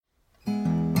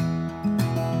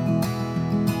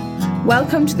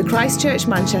Welcome to the Christ Church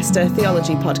Manchester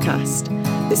Theology Podcast.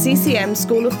 The CCM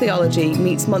School of Theology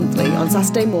meets monthly on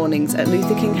Saturday mornings at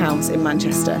Luther King House in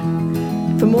Manchester.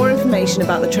 For more information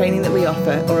about the training that we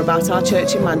offer or about our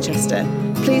church in Manchester,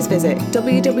 please visit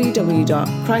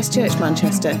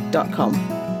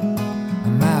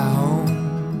www.christchurchmanchester.com. My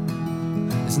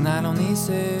home is not on this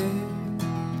earth,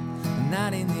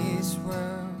 not in this world.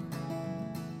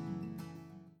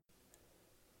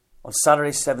 On Saturday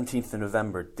 17th of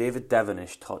November, David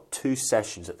Devenish taught 2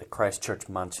 sessions at the Christ Church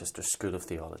Manchester School of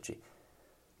Theology.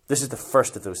 This is the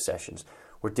first of those sessions,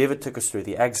 where David took us through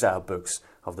the exile books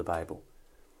of the Bible.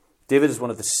 David is one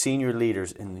of the senior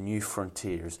leaders in the New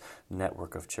Frontiers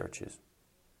network of churches.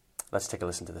 Let's take a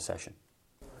listen to the session.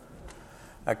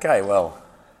 Okay, well,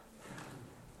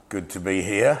 good to be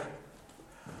here.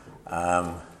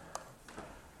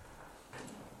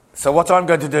 So what I'm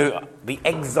going to do, the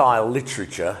exile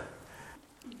literature.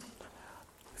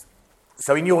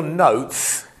 So in your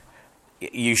notes,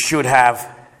 you should have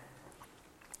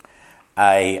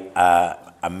a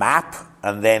map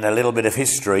and then a little bit of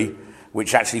history,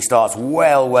 which actually starts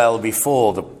well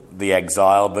before the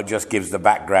exile, but just gives the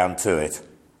background to it.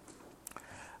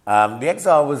 The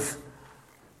exile was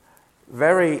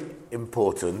very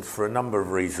important for a number of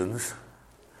reasons.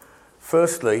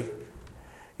 Firstly,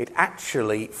 it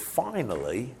actually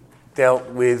finally dealt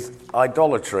with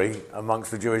idolatry amongst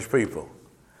the Jewish people.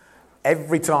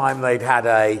 Every time they'd had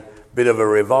a bit of a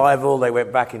revival, they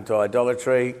went back into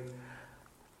idolatry.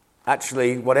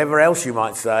 Actually, whatever else you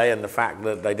might say, and the fact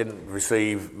that they didn't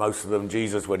receive, most of them,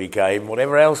 Jesus when he came,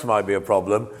 whatever else might be a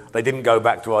problem, they didn't go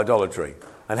back to idolatry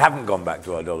and haven't gone back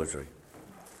to idolatry.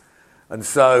 And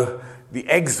so the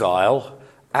exile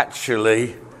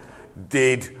actually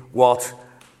did what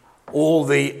all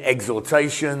the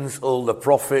exhortations, all the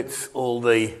prophets, all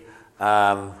the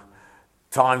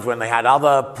times when they had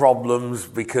other problems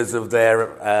because of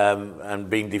their and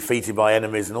being defeated by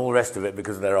enemies and all the rest of it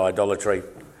because of their idolatry,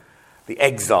 the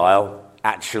exile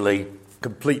actually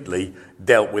completely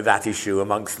dealt with that issue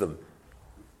amongst them.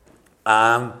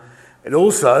 It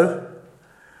also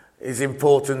is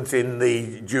important in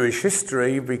the Jewish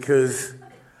history because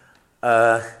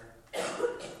those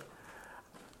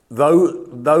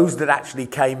that actually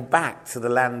came back to the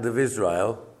land of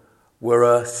Israel were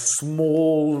a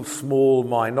small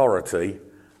minority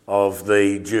of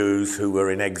the Jews who were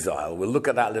in exile. We'll look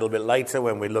at that a little bit later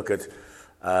when we look at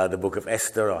the book of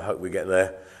Esther. I hope we get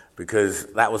there, because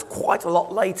that was quite a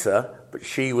lot later, but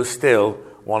she was still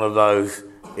one of those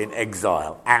in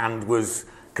exile and was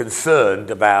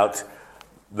concerned about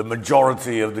the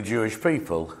majority of the Jewish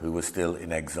people who were still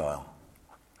in exile.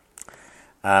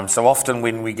 So often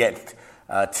when we get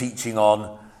teaching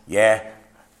on,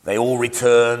 they all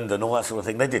returned and all that sort of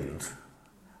thing, they didn't.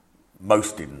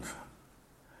 Most didn't.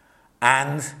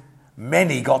 And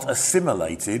many got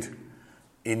assimilated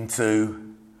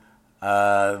into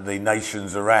the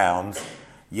nations around,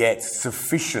 yet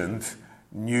sufficient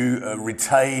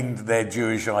retained their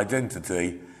Jewish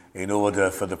identity in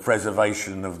order for the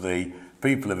preservation of the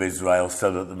people of Israel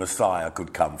so that the Messiah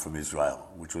could come from Israel,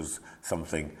 which was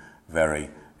something very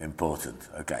important.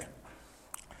 Okay.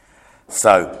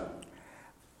 So,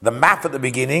 the map at the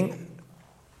beginning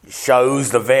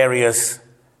shows the various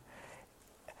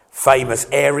famous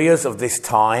areas of this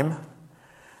time,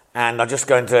 and I'm just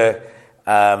going to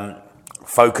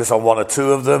focus on one or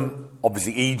two of them.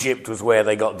 Obviously, Egypt was where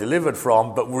they got delivered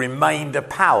from, but remained a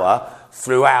power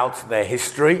throughout their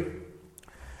history.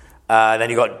 Then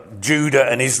you've got Judah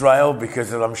and Israel,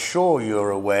 because as I'm sure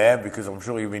you're aware, because I'm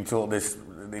sure you've been taught this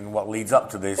in what leads up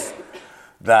to this,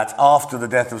 that after the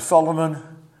death of Solomon,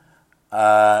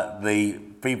 the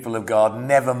people of God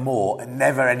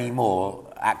never anymore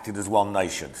acted as one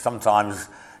nation. Sometimes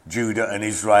Judah and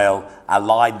Israel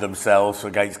allied themselves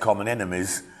against common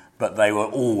enemies, but they were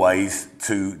always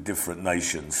 2 different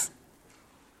nations.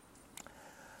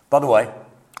 By the way,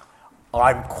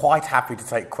 I'm quite happy to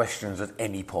take questions at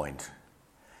any point.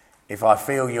 If I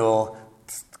feel your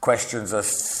questions are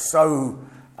so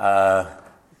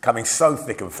coming so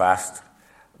thick and fast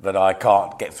that I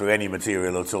can't get through any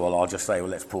material at all, I'll just say,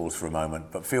 well, let's pause for a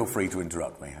moment. But feel free to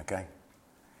interrupt me, okay?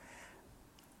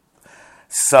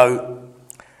 So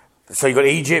you've got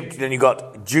Egypt, then you've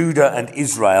got Judah and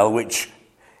Israel, which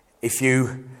if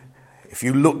you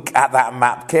look at that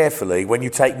map carefully, when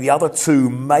you take the other 2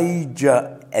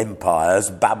 major empires,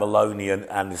 Babylonian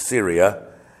and Assyria,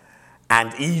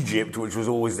 and Egypt, which was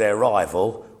always their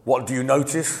rival, what do you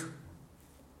notice?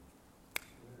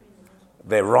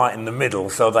 They're right in the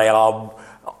middle, so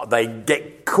they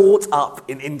get caught up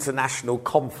in international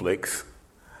conflicts,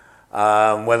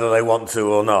 whether they want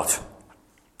to or not.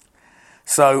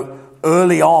 So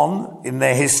early on in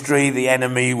their history, the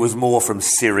enemy was more from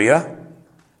Syria.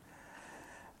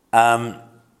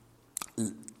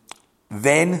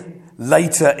 Then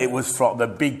later it was from the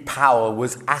big power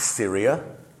was Assyria.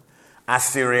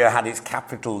 Assyria had its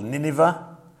capital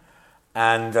Nineveh,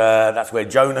 and that's where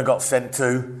Jonah got sent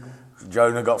to.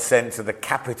 Jonah got sent to the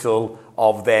capital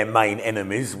of their main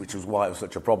enemies, which was why it was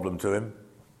such a problem to him.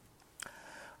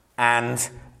 And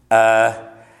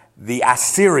the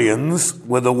Assyrians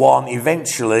were the one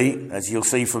eventually, as you'll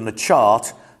see from the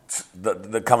chart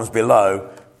that comes below,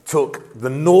 took the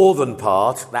northern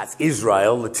part, that's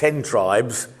Israel, the 10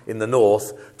 tribes in the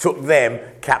north, took them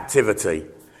captivity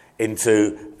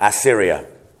into Assyria.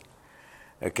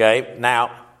 Okay,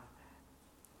 now,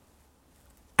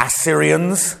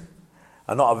 Assyrians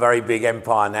are not a very big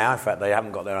empire now. In fact, they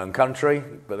haven't got their own country,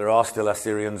 but there are still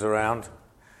Assyrians around.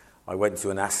 I went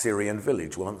to an Assyrian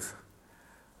village once.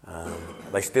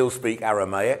 They still speak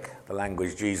Aramaic, the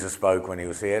language Jesus spoke when he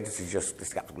was here. This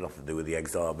has got nothing to do with the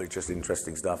exile, but it's just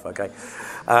interesting stuff, okay?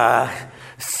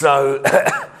 So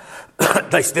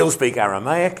they still speak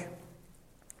Aramaic,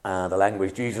 the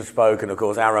language Jesus spoke, and of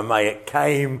course Aramaic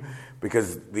came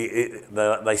because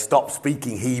they stopped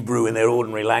speaking Hebrew in their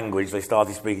ordinary language. They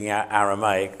started speaking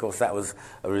Aramaic. Of course, that was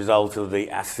a result of the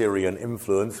Assyrian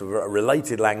influence of a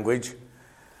related language.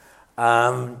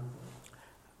 And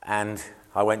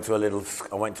I went to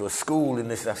a school in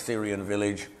this Assyrian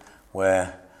village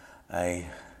where a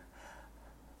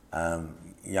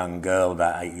young girl,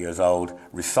 about 8 years old,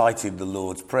 recited the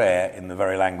Lord's Prayer in the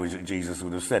very language that Jesus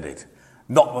would have said it.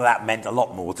 Not that that meant a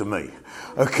lot more to me.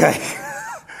 Okay.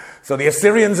 So the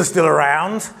Assyrians are still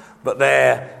around, but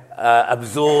they're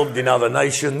absorbed in other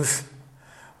nations.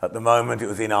 At the moment, it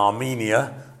was in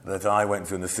Armenia that I went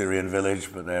to an Assyrian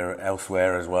village, but they're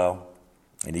elsewhere as well.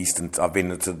 I've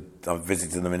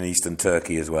visited them in eastern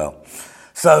Turkey as well.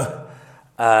 So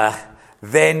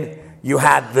then you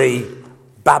had the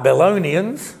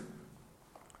Babylonians,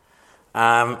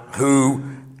 who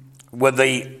were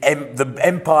the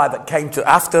empire that came to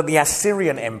after the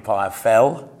Assyrian Empire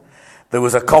fell. There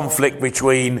was a conflict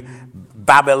between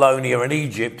Babylonia and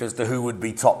Egypt as to who would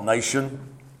be top nation,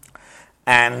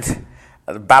 and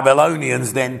the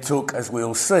Babylonians then took, as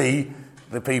we'll see,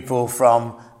 the people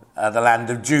from the land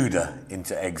of Judah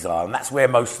into exile. And that's where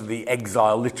most of the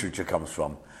exile literature comes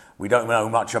from. We don't know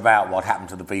much about what happened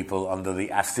to the people under the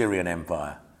Assyrian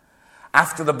Empire.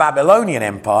 After the Babylonian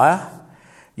Empire,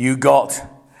 you got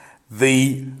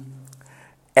the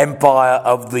empire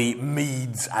of the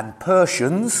Medes and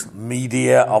Persians.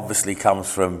 Media obviously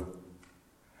comes from...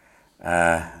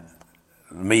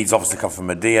 Medes obviously come from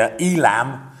Media.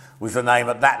 Elam was the name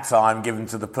at that time given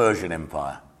to the Persian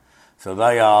Empire. So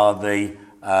they are the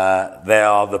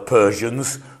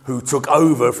Persians who took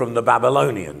over from the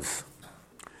Babylonians.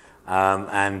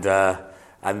 And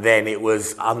then it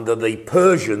was under the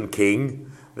Persian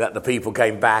king that the people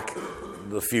came back,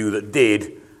 the few that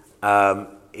did,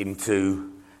 into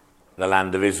the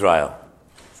land of Israel.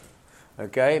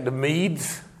 Okay, the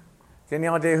Medes. Any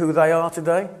idea who they are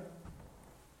today?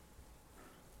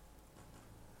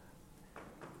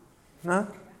 No?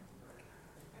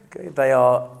 Okay, they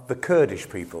are the Kurdish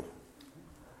people.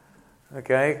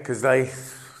 Okay, because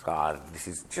this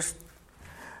is just...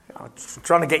 I'm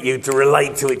trying to get you to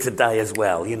relate to it today as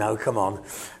well, come on.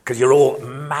 Because you're all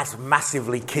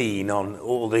massively keen on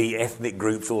all the ethnic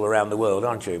groups all around the world,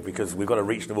 aren't you? Because we've got to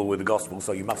reach them all with the gospel,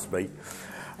 so you must be.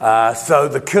 So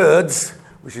the Kurds,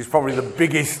 which is probably the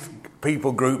biggest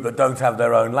people group that don't have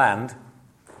their own land,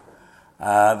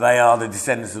 they are the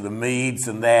descendants of the Medes,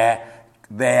 and their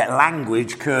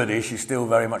language, Kurdish, is still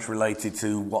very much related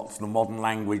to what's the modern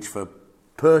language for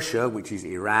Persia, which is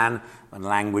Iran, and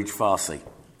language Farsi.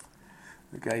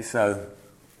 Okay, so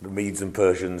the Medes and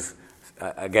Persians,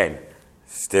 again,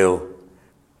 still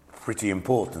pretty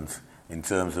important in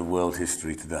terms of world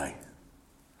history today.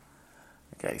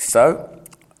 Okay, so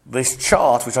this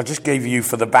chart, which I just gave you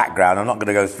for the background, I'm not going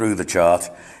to go through the chart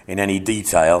in any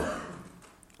detail,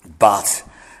 but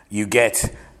you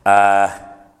get the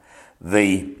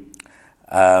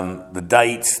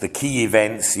dates, the key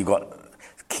events. You've got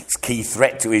key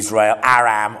threat to Israel,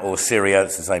 Aram or Syria,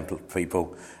 it's the same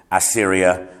people,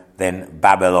 Assyria, then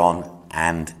Babylon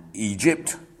and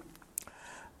Egypt.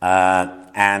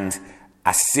 And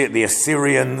the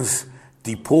Assyrians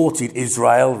deported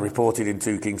Israel, reported in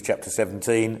 2 Kings chapter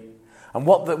 17. And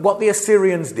what the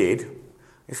Assyrians did,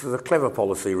 this was a clever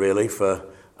policy really for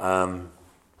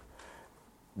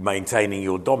maintaining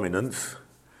your dominance,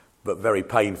 but very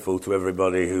painful to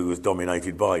everybody who was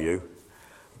dominated by you.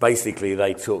 Basically,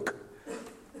 they took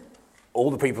all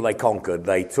the people they conquered,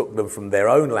 they took them from their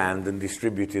own land and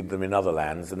distributed them in other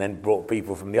lands, and then brought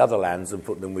people from the other lands and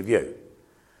put them with you.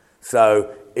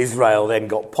 So Israel then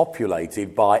got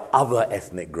populated by other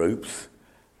ethnic groups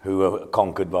who were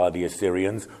conquered by the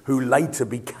Assyrians, who later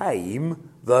became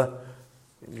the,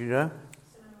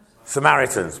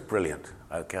 Samaritans. Brilliant.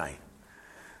 Okay.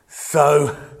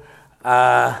 So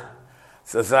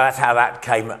that's how that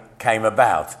came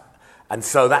about. And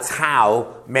so that's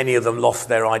how many of them lost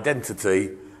their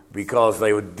identity, because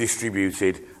they were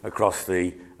distributed across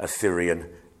the Assyrian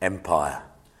Empire.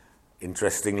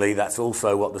 Interestingly, that's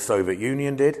also what the Soviet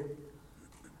Union did.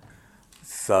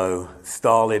 So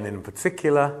Stalin in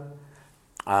particular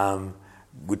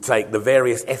would take the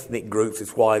various ethnic groups.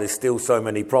 It's why there's still so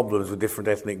many problems with different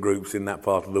ethnic groups in that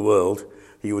part of the world.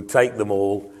 He would take them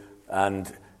all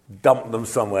and dump them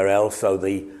somewhere else. So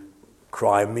the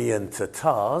Crimean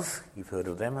Tatars, you've heard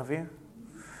of them, have you?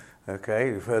 Okay,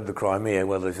 you've heard the Crimea.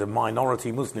 Well, there's a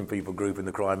minority Muslim people group in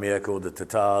the Crimea called the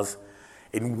Tatars.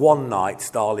 In one night,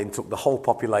 Stalin took the whole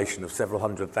population of several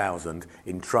 100,000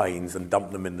 in trains and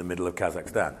dumped them in the middle of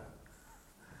Kazakhstan.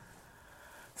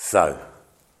 So,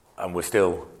 and we're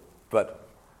still, but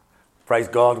praise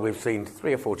God, we've seen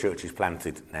 3 or 4 churches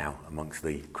planted now amongst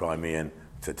the Crimean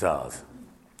Tatars.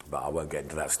 But I won't get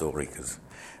into that story, because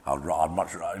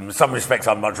in some respects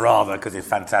I'd much rather, because it's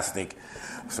fantastic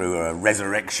through a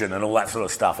resurrection and all that sort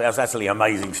of stuff. That's actually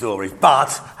amazing stories, but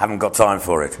haven't got time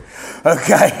for it.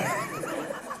 Okay.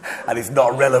 And it's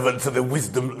not relevant to the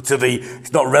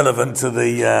it's not relevant to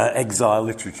the exile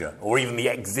literature, or even the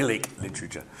exilic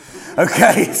literature.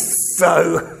 Okay,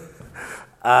 so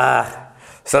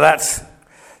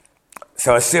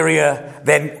Assyria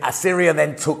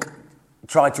then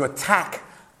tried to attack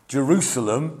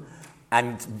Jerusalem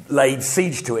and laid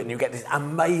siege to it, and you get this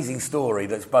amazing story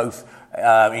that's both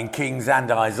in Kings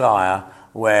and Isaiah,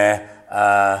 where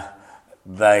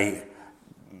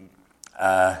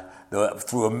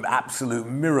through an absolute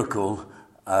miracle,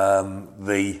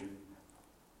 the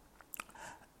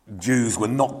Jews were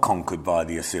not conquered by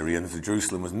the Assyrians.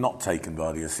 Jerusalem was not taken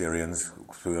by the Assyrians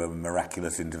through a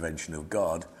miraculous intervention of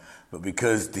God. But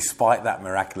because, despite that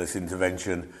miraculous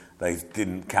intervention, they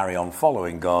didn't carry on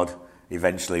following God,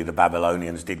 eventually the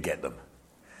Babylonians did get them.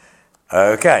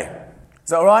 Okay. Is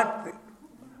that all right?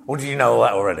 Or did you know all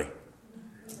that already?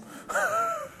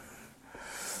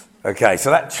 Okay, so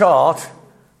that chart,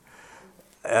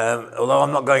 although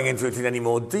I'm not going into it in any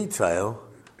more detail,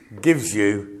 gives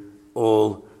you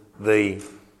all the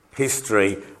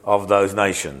history of those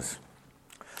nations.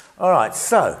 All right,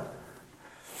 so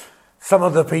some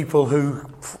of the people who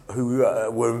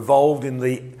were involved in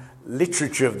the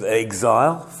literature of the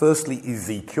exile, firstly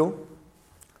Ezekiel.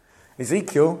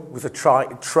 Ezekiel was a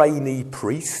trainee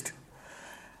priest,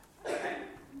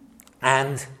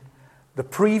 and the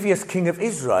previous king of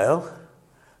Israel,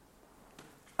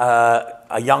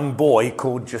 a young boy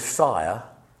called Josiah,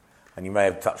 and you may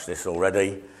have touched this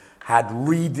already, had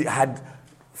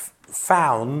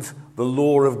found the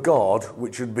law of God,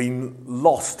 which had been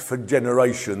lost for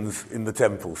generations in the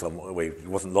temple. It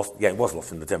wasn't lost. Yeah, it was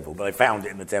lost in the temple, but they found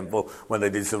it in the temple when they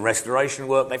did some restoration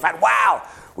work. They found, wow,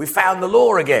 we found the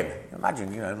law again.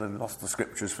 Imagine, they lost the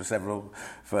scriptures for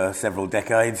several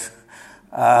decades,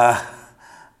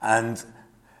 and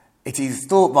it is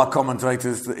thought by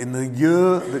commentators that in the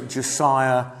year that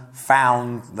Josiah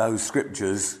found those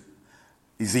scriptures,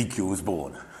 Ezekiel was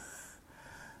born.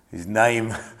 His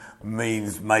name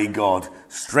means may God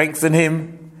strengthen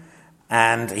him,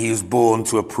 and he was born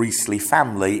to a priestly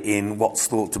family in what's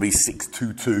thought to be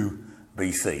 622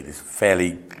 BC.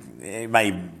 It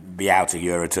may be out a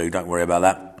year or two, don't worry about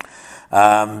that.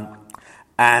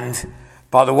 And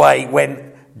by the way,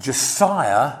 when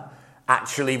Josiah,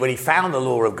 actually, when he found the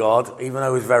law of God, even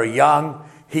though he was very young,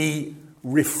 he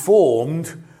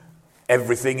reformed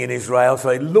everything in Israel. So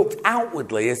it looked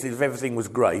outwardly as if everything was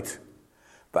great,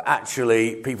 but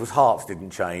actually people's hearts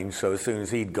didn't change. So as soon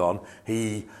as he'd gone,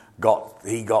 he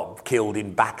got killed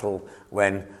in battle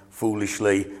when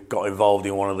foolishly got involved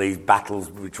in one of these battles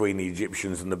between the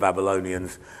Egyptians and the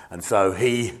Babylonians. And so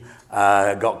he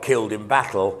got killed in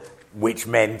battle, which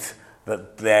meant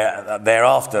that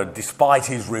thereafter, despite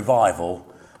his revival,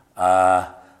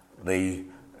 the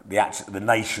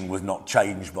nation was not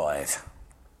changed by it.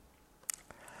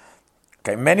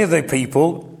 Okay, many of the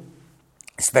people,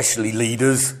 especially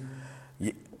leaders,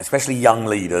 especially young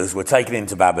leaders, were taken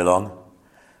into Babylon,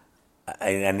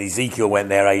 and Ezekiel went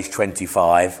there aged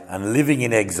 25, and living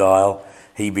in exile,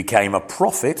 he became a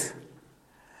prophet,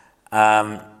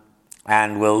 and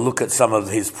we'll look at some of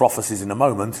his prophecies in a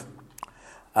moment.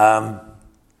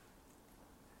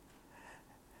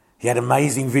 He had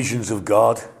amazing visions of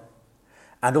God,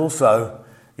 and also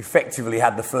effectively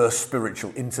had the first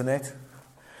spiritual internet,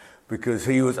 because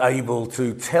he was able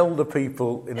to tell the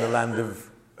people in the land of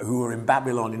who were in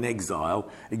Babylon in exile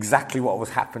exactly what was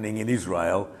happening in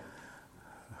Israel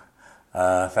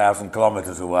 1,000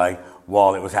 kilometers away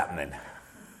while it was happening.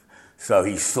 So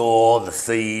he saw the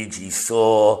siege, he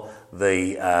saw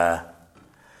the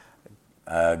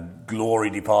glory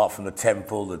depart from the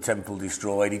temple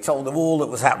destroyed. He told them all that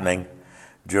was happening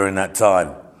during that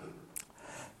time.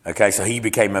 Okay, so he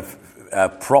became a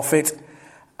prophet.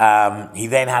 He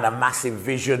then had a massive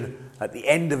vision at the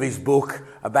end of his book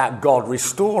about God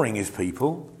restoring his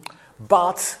people.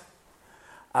 But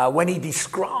when he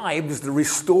describes the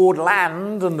restored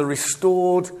land and the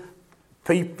restored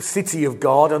city of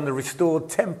God and the restored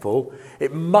temple,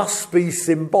 it must be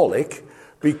symbolic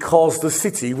because the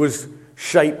city was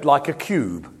shaped like a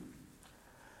cube.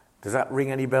 Does that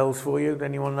ring any bells for you?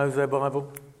 Anyone knows their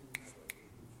Bible?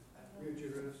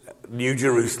 New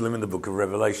Jerusalem in the book of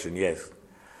Revelation, yes.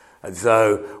 And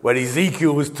so when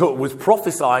Ezekiel was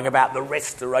prophesying about the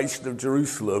restoration of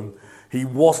Jerusalem, he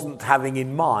wasn't having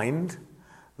in mind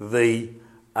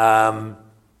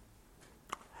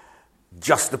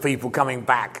just the people coming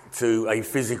back to a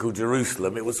physical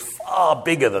Jerusalem. It was far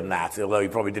bigger than that, although he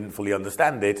probably didn't fully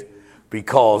understand it,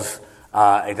 because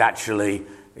it actually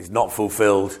is not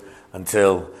fulfilled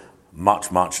until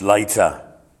much, much later.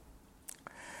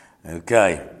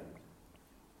 Okay.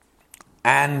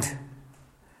 And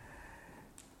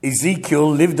Ezekiel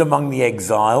lived among the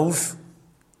exiles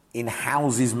in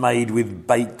houses made with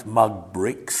baked mud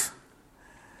bricks.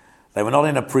 They were not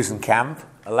in a prison camp,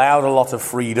 allowed a lot of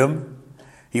freedom.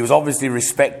 He was obviously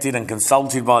respected and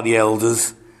consulted by the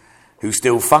elders who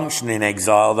still functioned in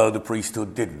exile, though the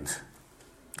priesthood didn't.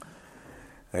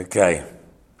 Okay,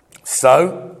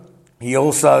 so he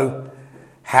also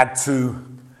had to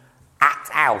act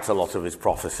out a lot of his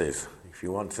prophecies. If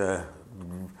you want a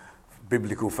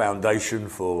biblical foundation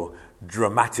for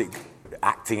dramatic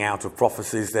acting out of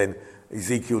prophecies, then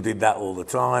Ezekiel did that all the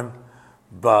time,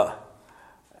 but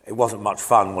it wasn't much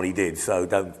fun what he did, so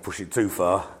don't push it too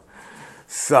far.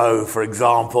 So, for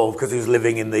example, because he's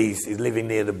living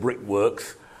near the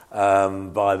brickworks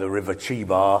by the river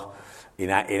Chebar in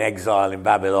exile in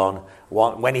Babylon.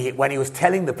 When he was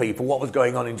telling the people what was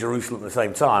going on in Jerusalem at the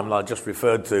same time, like I just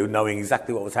referred to, knowing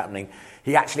exactly what was happening,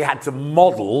 he actually had to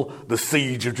model the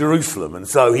siege of Jerusalem, and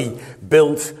so he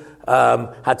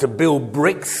had to build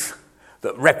bricks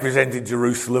that represented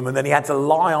Jerusalem, and then he had to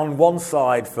lie on one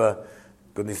side for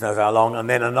goodness knows how long, and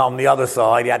then on the other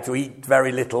side he had to eat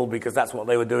very little, because that's what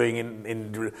they were doing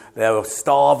they were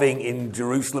starving in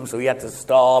Jerusalem, so he had to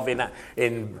starve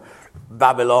in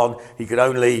Babylon. He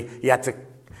had to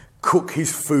cook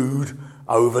his food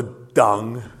over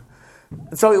dung.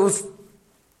 And so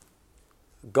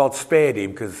God spared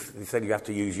him, because he said you have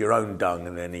to use your own dung,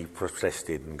 and then he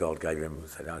protested, and God gave him and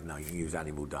said, oh no, you can use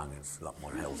animal dung, it's a lot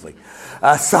more healthy.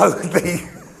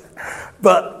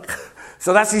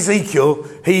 So that's Ezekiel.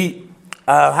 He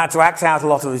had to act out a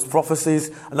lot of his prophecies.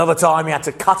 Another time he had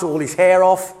to cut all his hair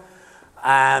off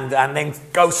and then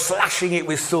go slashing it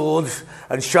with swords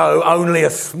and show only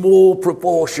a small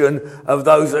proportion of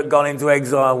those that had gone into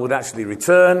exile would actually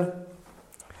return.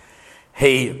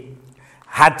 He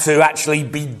had to actually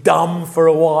be dumb for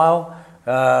a while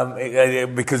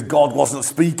because God wasn't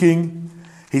speaking.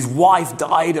 His wife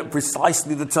died at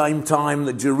precisely the same time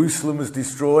that Jerusalem was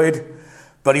destroyed,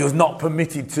 but he was not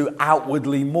permitted to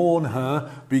outwardly mourn her,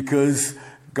 because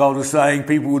God was saying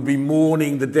people would be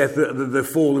mourning the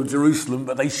fall of Jerusalem,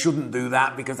 but they shouldn't do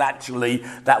that, because actually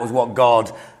that was what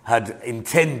God had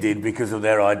intended because of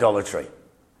their idolatry.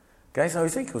 Okay, so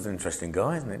Ezekiel's an interesting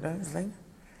guy, isn't it? Don't you think?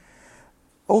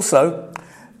 Also,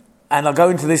 and I'll go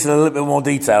into this in a little bit more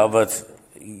detail, but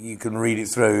you can read it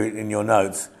through in your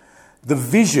notes. The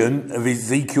vision of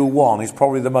Ezekiel 1 is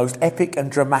probably the most epic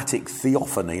and dramatic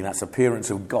theophany, that's appearance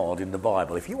of God in the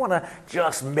Bible. If you want to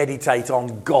just meditate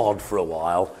on God for a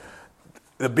while,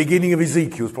 the beginning of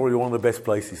Ezekiel is probably one of the best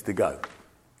places to go.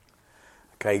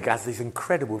 Okay, he has this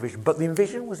incredible vision. But the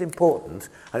vision was important,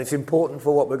 and it's important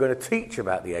for what we're going to teach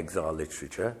about the exile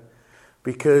literature,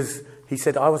 because he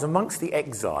said, I was amongst the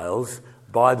exiles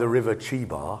by the river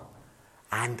Chebar,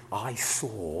 and I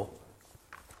saw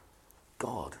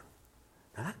God.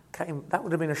 Now that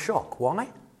would have been a shock. Why?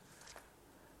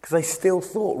 Because they still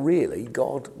thought, really,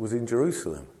 God was in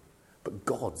Jerusalem, but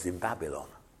God's in Babylon.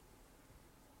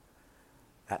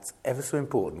 That's ever so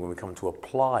important when we come to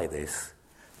apply this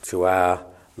to our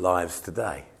lives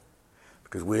today,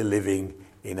 because we're living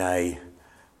in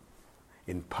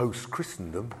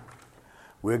post-Christendom,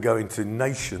 We're going to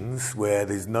nations where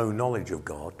there's no knowledge of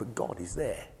God, but God is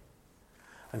there.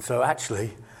 And so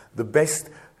actually, the best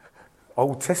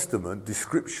Old Testament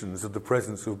descriptions of the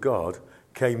presence of God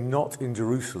came not in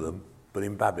Jerusalem, but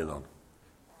in Babylon.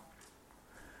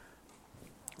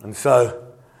 And so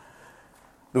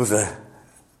there was a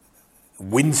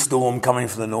windstorm coming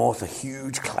from the north, a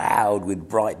huge cloud with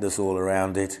brightness all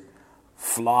around it.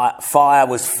 Fire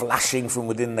was flashing from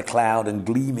within the cloud and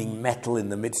gleaming metal in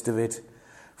the midst of it.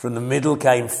 From the middle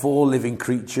came 4 living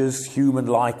creatures,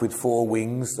 human-like with 4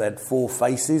 wings. They had 4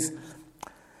 faces.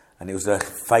 And it was the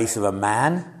face of a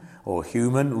man or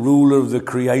human, ruler of the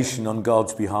creation on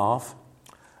God's behalf.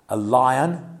 A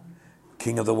lion,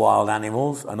 king of the wild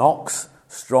animals. An ox,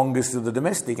 strongest of the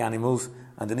domestic animals.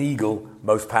 And an eagle,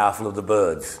 most powerful of the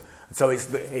birds. And so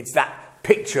it's that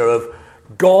picture of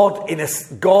God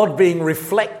being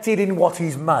reflected in what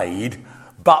he's made,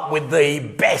 but with the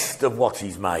best of what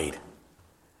he's made.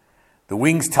 The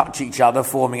wings touch each other,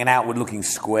 forming an outward-looking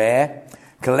square.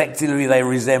 Collectively, they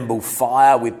resemble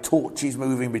fire with torches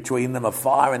moving between them, a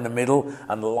fire in the middle,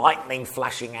 and lightning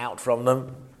flashing out from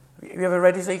them. Have you ever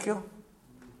read Ezekiel?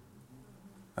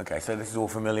 Okay, so this is all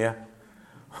familiar.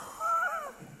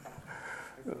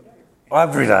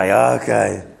 Every day,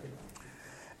 okay.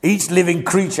 Each living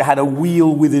creature had a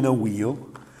wheel within a wheel.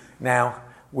 Now,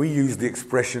 we use the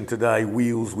expression today,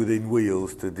 wheels within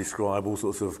wheels, to describe all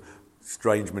sorts of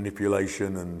strange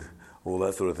manipulation and all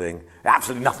that sort of thing.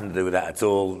 Absolutely nothing to do with that at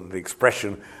all. The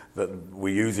expression that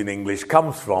we use in English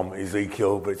comes from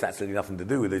Ezekiel, but it's absolutely nothing to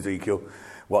do with Ezekiel.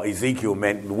 What Ezekiel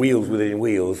meant, wheels within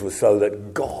wheels, was so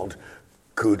that God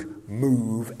could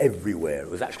move everywhere.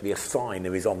 It was actually a sign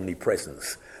of his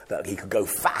omnipresence, that he could go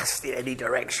fast in any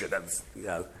direction,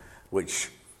 which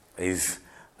is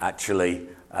actually,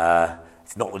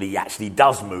 it's not that he actually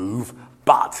does move,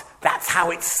 but that's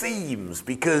how it seems,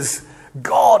 because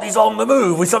God is on the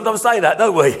move. We sometimes say that,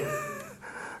 don't we?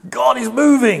 God is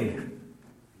moving.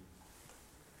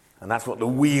 And that's what the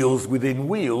wheels within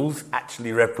wheels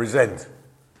actually represent.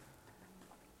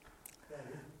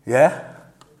 Yeah?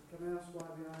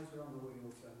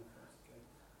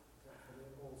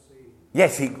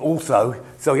 Yes, he also,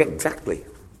 so exactly.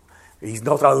 He's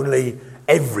not only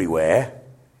everywhere,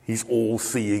 he's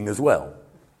all-seeing as well.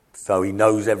 So he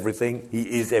knows everything,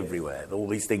 he is everywhere. All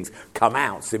these things come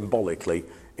out symbolically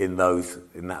in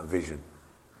that vision.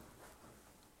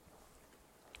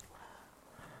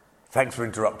 Thanks for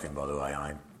interrupting, by the way.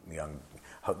 I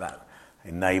hope that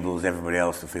enables everybody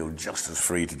else to feel just as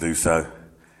free to do so.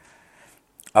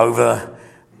 Over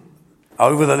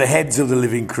the heads of the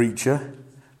living creatures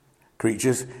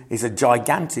is a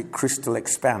gigantic crystal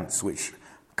expanse, which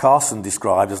Carson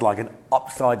described as like an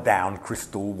upside-down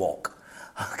crystal wok.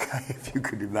 Okay, if you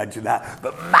could imagine that,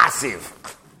 but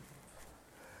massive.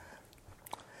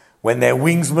 When their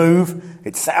wings move,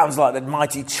 it sounds like the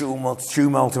mighty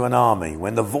tumult of an army.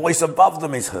 When the voice above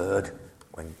them is heard,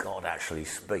 when God actually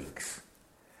speaks,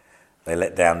 they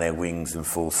let down their wings and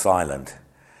fall silent.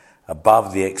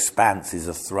 Above the expanse is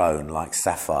a throne like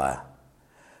sapphire.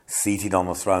 Seated on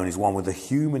the throne is one with a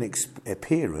human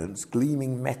appearance,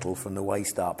 gleaming metal from the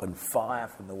waist up and fire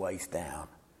from the waist down.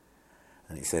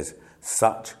 And it says,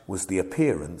 such was the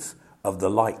appearance of the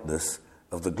likeness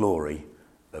of the glory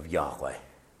of Yahweh.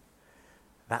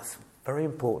 That's very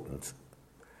important,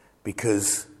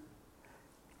 because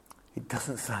it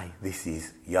doesn't say this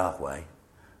is Yahweh.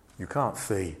 You can't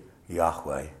see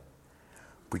Yahweh,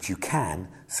 but you can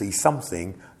see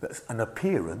something that's an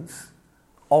appearance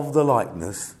of the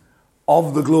likeness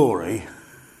of the glory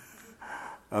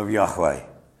of Yahweh.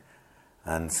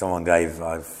 And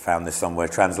I found this somewhere,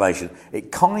 translation,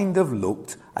 it kind of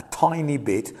looked a tiny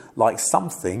bit like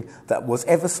something that was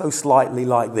ever so slightly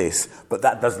like this, but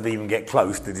that doesn't even get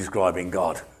close to describing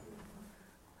God.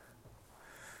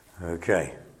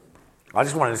 Okay. I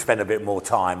just wanted to spend a bit more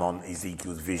time on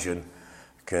Ezekiel's vision,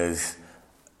 because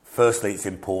firstly it's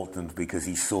important because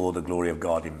he saw the glory of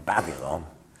God in Babylon,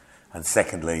 and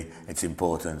secondly it's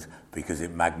important because it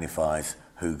magnifies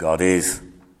who God is.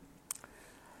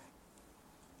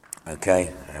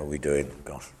 Okay, how are we doing?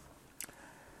 Gosh.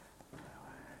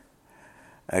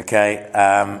 Okay,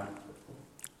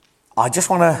 I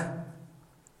just want to...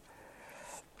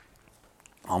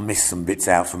 I'll miss some bits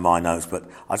out from my notes, but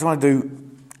I just want to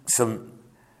do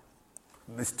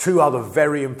there's 2 other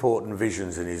very important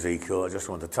visions in Ezekiel I just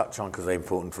want to touch on because they're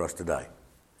important for us today.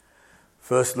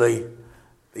 Firstly,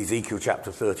 Ezekiel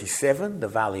chapter 37, the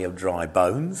Valley of Dry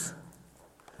Bones.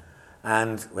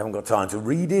 And we haven't got time to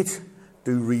read it.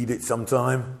 Do read it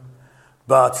sometime.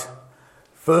 But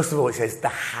first of all, it says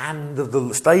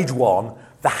stage 1,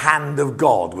 the hand of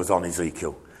God was on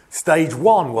Ezekiel. Stage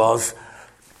 1 was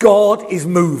God is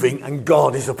moving and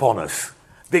God is upon us.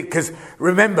 Because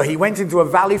remember, he went into a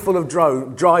valley full of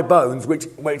dry bones, which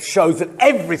shows that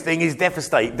everything is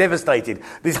devastated.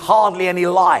 There's hardly any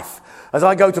life. As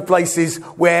I go to places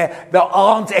where there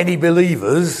aren't any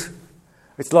believers,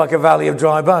 it's like a valley of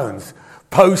dry bones.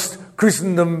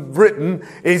 Post-Christendom Britain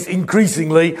is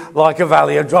increasingly like a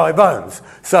valley of dry bones.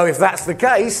 So if that's the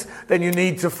case, then you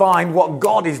need to find what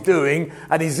God is doing,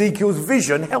 and Ezekiel's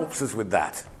vision helps us with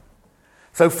that.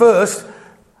 So first,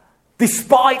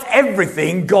 despite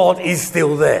everything, God is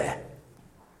still there.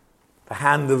 The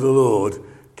hand of the Lord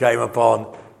came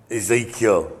upon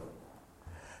Ezekiel.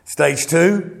 Stage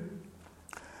 2,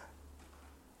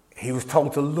 he was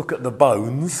told to look at the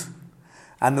bones,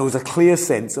 and there was a clear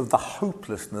sense of the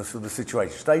hopelessness of the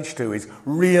situation. Stage 2 is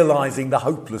realizing the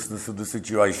hopelessness of the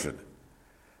situation.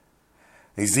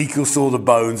 Ezekiel saw the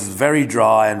bones as very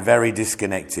dry and very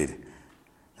disconnected.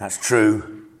 That's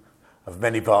true of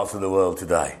many parts of the world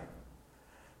today.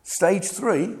 Stage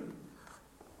 3,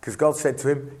 because God said to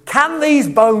him, "Can these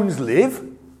bones live?"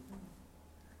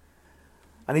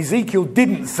 And Ezekiel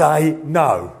didn't say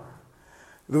no.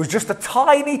 There was just a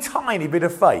tiny, tiny bit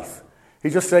of faith. He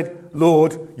just said,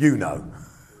 "Lord, you know."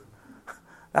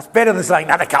 That's better than saying,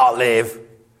 "No, they can't live."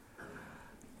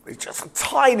 It's just a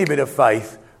tiny bit of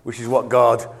faith, which is what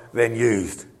God then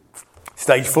used.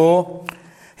 Stage 4,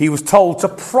 he was told to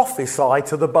prophesy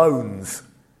to the bones.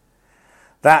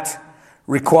 That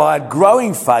required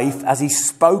growing faith as he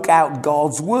spoke out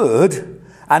God's word,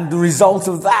 and the result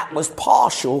of that was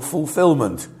partial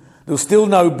fulfillment. There was still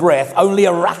no breath, only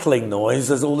a rattling noise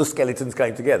as all the skeletons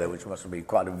came together, which must have been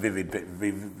quite a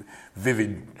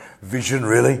vivid vision,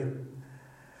 really.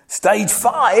 Stage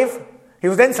 5, he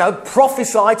was then told,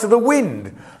 prophesy to the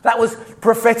wind. That was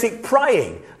prophetic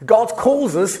praying. God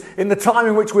calls us in the time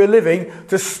in which we're living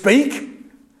to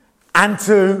speak and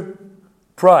to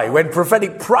pray. When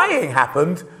prophetic praying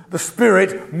happened, the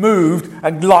Spirit moved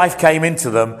and life came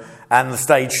into them. And the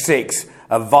stage 6,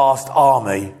 a vast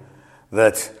army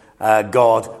that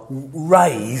God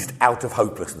raised out of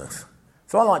hopelessness.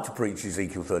 So I like to preach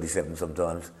Ezekiel 37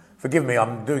 sometimes. Forgive me,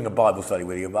 I'm doing a Bible study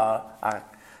with you, but I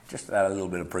just a little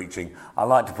bit of preaching. I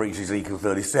like to preach Ezekiel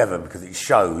 37 because it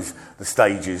shows the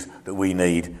stages that we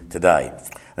need today.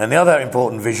 And the other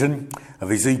important vision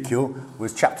of Ezekiel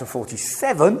was chapter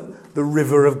 47, the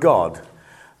river of God.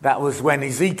 That was when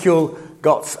Ezekiel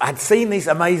had seen these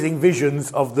amazing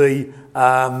visions of the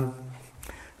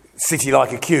city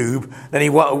like a cube. Then he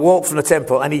walked from the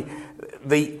temple, and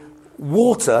the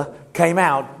water came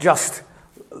out just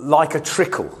like a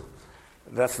trickle.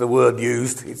 That's the word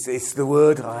used. It's the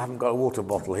word. I haven't got a water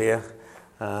bottle here,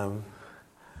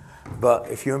 but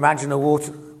if you imagine a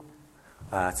water,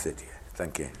 that's it. Yeah,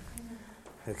 thank you.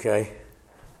 Okay,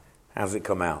 how's it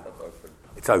come out?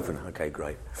 It's open. Okay,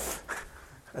 great.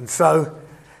 And so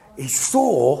he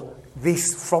saw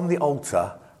this from the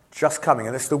altar just coming,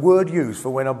 and that's the word used for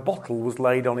when a bottle was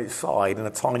laid on its side and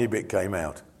a tiny bit came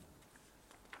out.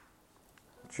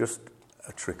 Just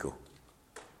a trickle.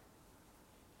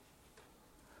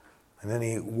 And then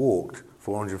he walked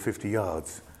 450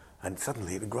 yards, and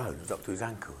suddenly it had grown. It was up to his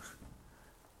ankles.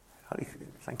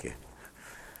 Thank you.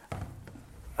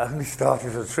 Only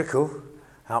started as a trickle,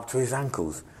 up to his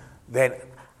ankles. Then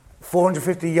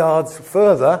 450 yards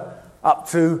further, up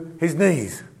to his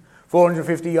knees.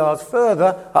 450 yards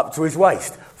further, up to his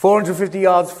waist. 450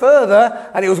 yards further,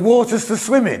 and it was waters to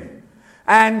swim in.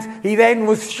 And he then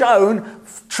was shown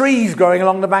trees growing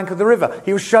along the bank of the river.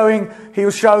 He was shown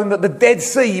that the Dead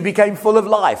Sea became full of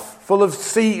life, full of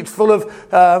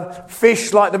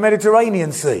fish like the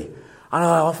Mediterranean Sea. And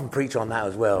I often preach on that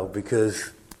as well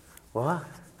because,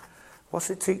 what's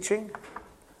it teaching?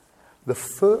 The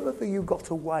further you got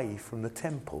away from the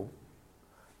temple,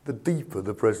 the deeper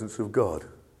the presence of God.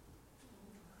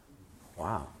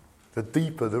 Wow. The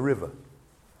deeper the river.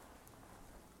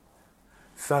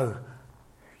 So,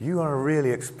 you want to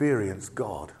really experience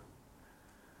God.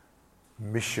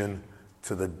 Mission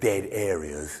to the dead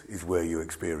areas is where you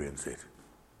experience it.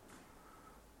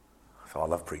 So I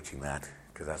love preaching that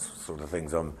because that's the sort of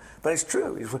things But it's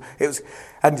true.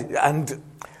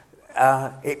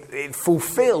 It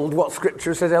fulfilled what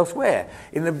Scripture says elsewhere.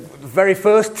 In the very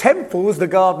first temple was the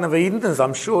Garden of Eden, as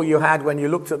I'm sure you had when you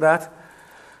looked at that.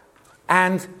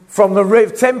 And from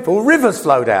the temple, rivers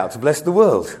flowed out to bless the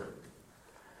world.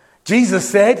 Jesus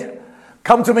said,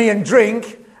 "Come to me and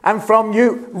drink, and from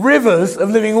you rivers of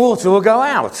living water will go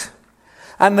out."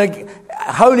 And the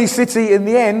holy city in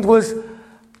the end was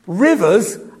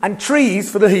rivers and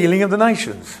trees for the healing of the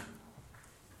nations.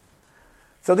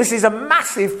 So this is a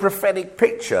massive prophetic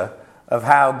picture of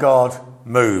how God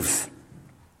moves.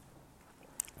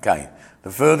 Okay, the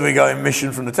further we go in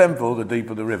mission from the temple, the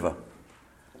deeper the river.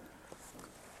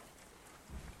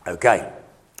 Okay,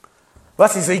 well,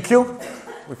 that's Ezekiel.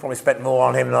 We probably spent more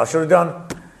on him than I should have done,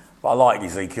 but I like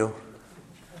Ezekiel.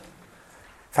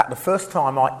 In fact, the first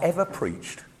time I ever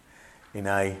preached in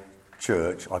a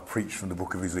church, I preached from the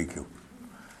book of Ezekiel.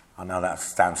 I know that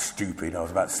sounds stupid. I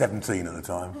was about 17 at the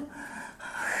time.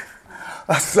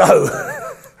 So,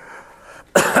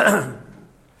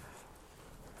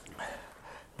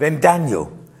 then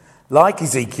Daniel. Like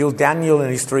Ezekiel, Daniel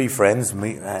and his three friends,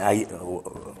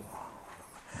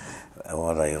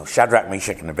 Shadrach,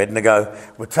 Meshach and Abednego,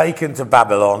 were taken to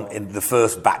Babylon in the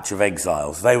first batch of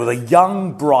exiles. They were the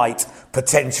young, bright,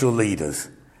 potential leaders.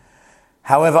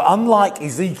 However, unlike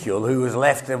Ezekiel, who was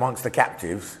left amongst the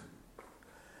captives,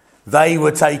 they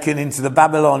were taken into the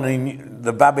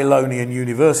Babylonian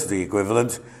university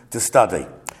equivalent to study.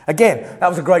 Again, that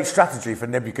was a great strategy for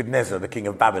Nebuchadnezzar, the king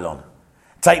of Babylon.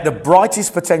 Take the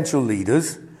brightest potential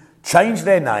leaders, change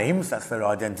their names, that's their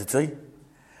identity,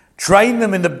 train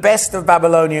them in the best of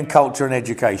Babylonian culture and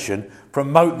education,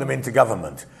 promote them into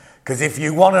government. Because if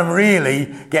you want to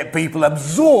really get people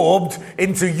absorbed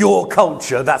into your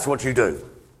culture, that's what you do.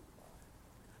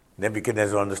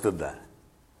 Nebuchadnezzar understood that.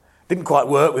 Didn't quite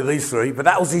work with these three, but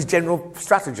that was his general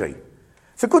strategy.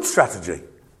 It's a good strategy.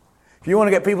 If you want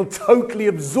to get people totally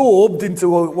absorbed into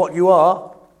what you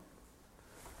are.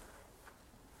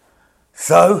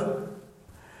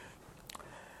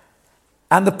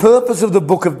 And the purpose of the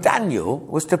book of Daniel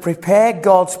was to prepare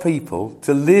God's people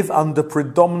to live under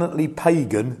predominantly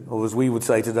pagan, or as we would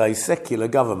say today, secular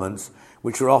governments,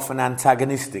 which were often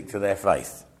antagonistic to their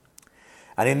faith.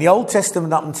 And in the Old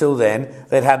Testament up until then,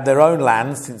 they'd had their own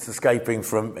land since escaping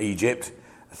from Egypt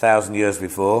 1,000 years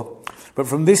before. But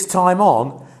from this time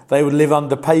on, they would live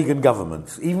under pagan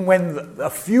governments. Even when a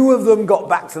few of them got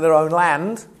back to their own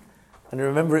land, and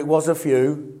remember it was a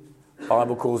few, the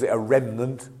Bible calls it a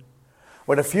remnant.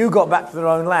 When a few got back to their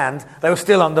own land, they were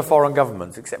still under foreign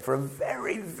governments, except for a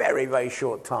very, very, very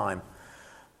short time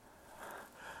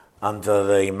under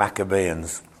the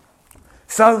Maccabees.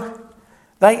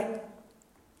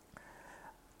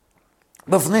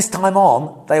 But from this time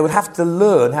on, they would have to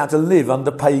learn how to live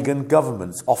under pagan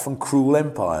governments, often cruel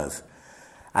empires,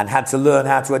 and had to learn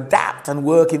how to adapt and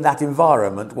work in that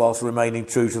environment whilst remaining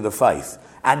true to the faith,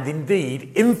 and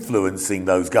indeed influencing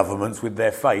those governments with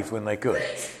their faith when they could.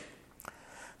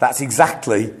 That's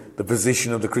exactly the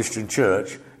position of the Christian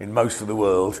church in most of the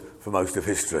world for most of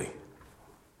history.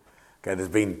 Okay, there's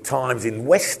been times in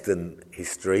Western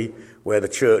history where the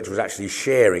church was actually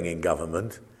sharing in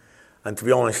government, and to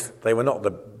be honest, they were not the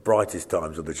brightest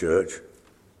times of the church.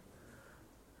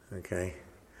 Okay,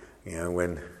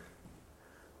 when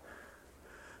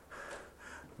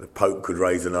the Pope could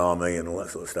raise an army and all that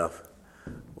sort of stuff,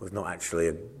 was not actually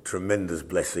a tremendous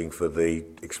blessing for the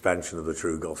expansion of the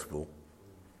true gospel.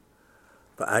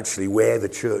 But actually where the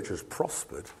church has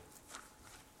prospered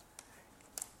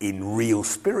in real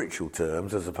spiritual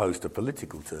terms as opposed to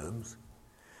political terms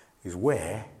is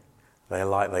where they're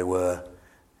like they were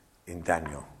in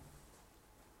Daniel.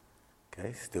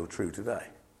 Okay, still true today.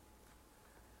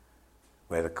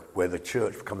 Where the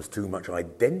church becomes too much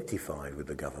identified with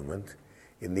the government,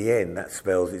 in the end that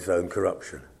spells its own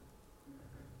corruption.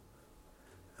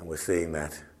 And we're seeing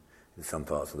that in some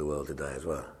parts of the world today as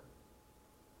well.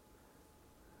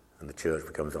 And the church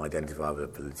becomes identified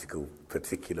with a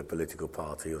particular political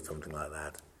party or something like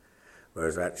that.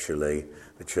 Whereas actually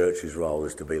the church's role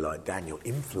is to be like Daniel,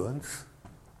 influence,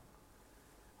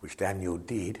 which Daniel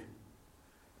did,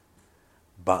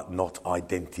 but not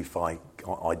identification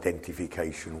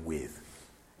with.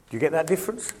 Do you get that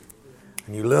difference?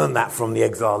 And you learn that from the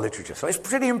exile literature. So it's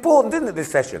pretty important, isn't it,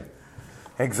 this session?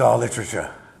 Exile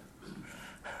literature.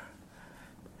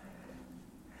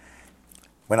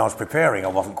 When I was preparing, I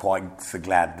wasn't quite so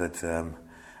glad that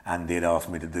Andy had asked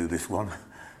me to do this one.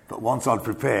 But once I'd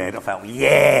prepared, I felt,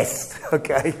 yes,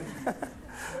 okay,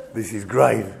 this is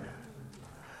great.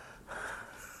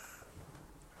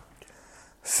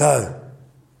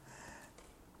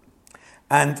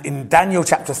 And in Daniel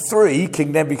chapter 3,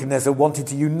 King Nebuchadnezzar wanted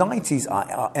to unite his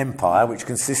empire, which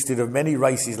consisted of many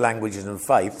races, languages and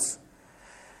faiths.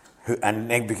 And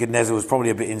Nebuchadnezzar was probably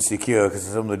a bit insecure because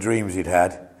of some of the dreams he'd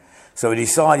had. So he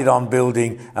decided on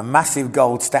building a massive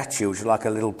gold statue, which is like a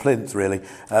little plinth, really,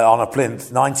 on a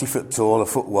plinth, 90 foot tall, a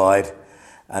foot wide,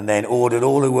 and then ordered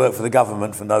all who worked for the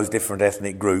government from those different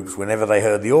ethnic groups, whenever they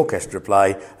heard the orchestra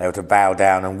play, they were to bow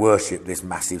down and worship this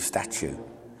massive statue.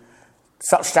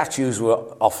 Such statues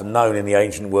were often known in the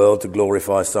ancient world to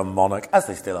glorify some monarch, as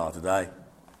they still are today.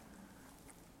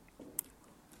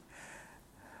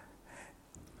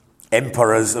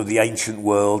 emperors of the ancient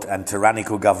world and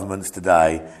tyrannical governments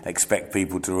today expect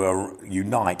people to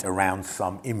unite around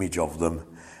some image of them,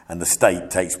 and the state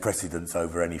takes precedence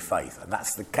over any faith. And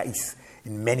that's the case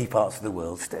in many parts of the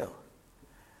world still.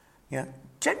 Yeah.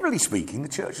 Generally speaking, the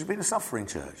church has been a suffering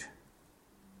church.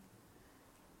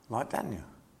 Like Daniel.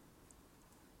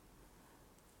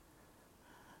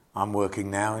 I'm working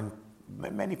now in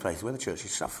many places where the church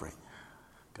is suffering.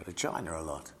 Go to China a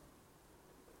lot.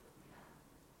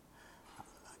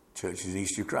 Churches in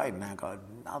East Ukraine now got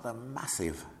another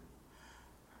massive,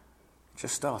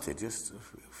 just started just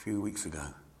a few weeks ago,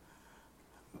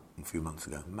 a few months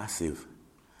ago, massive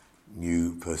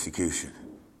new persecution.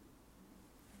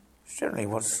 It's generally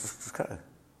what's going.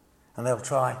 And they'll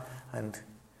try, and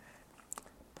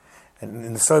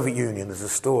in the Soviet Union there's a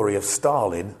story of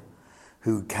Stalin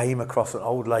who came across an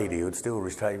old lady who had still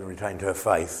retained her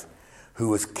faith, who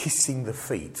was kissing the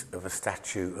feet of a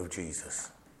statue of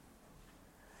Jesus.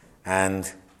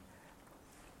 And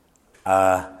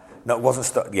it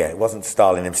wasn't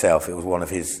Stalin himself. It was one of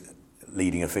his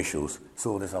leading officials.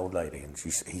 Saw this old lady, and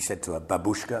he said to her,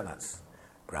 "Babushka," that's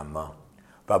grandma,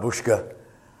 "Babushka,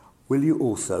 will you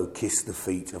also kiss the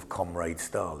feet of Comrade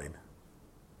Stalin?"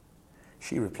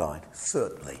 She replied,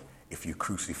 "Certainly, if you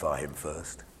crucify him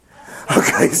first."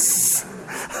 Okay.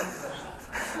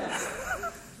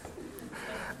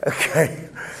 Okay,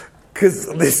 because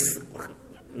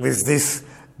this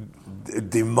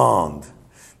demand,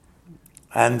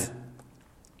 and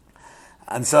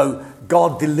so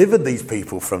God delivered these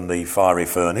people from the fiery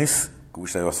furnace,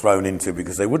 which they were thrown into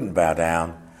because they wouldn't bow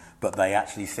down, but they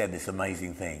actually said this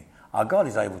amazing thing: our God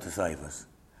is able to save us,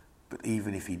 but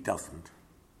even if he doesn't,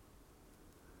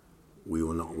 we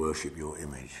will not worship your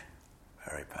image.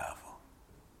 Very powerful.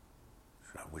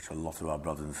 Which a lot of our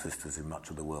brothers and sisters in much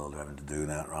of the world are having to do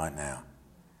that right now.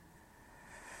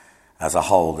 As a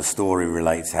whole, the story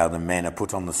relates how the men are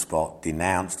put on the spot,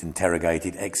 denounced,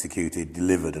 interrogated, executed,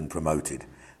 delivered and promoted.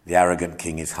 The arrogant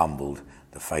king is humbled.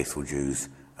 The faithful Jews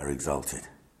are exalted.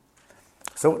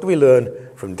 So what do we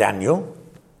learn from Daniel?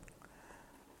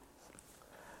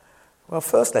 Well,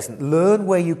 first lesson, learn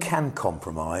where you can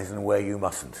compromise and where you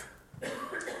mustn't.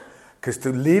 Because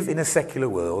to live in a secular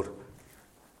world,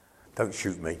 don't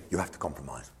shoot me, you have to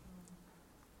compromise.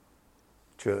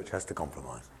 Church has to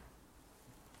compromise.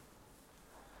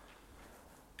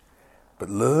 But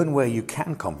learn where you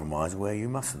can compromise and where you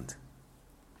mustn't.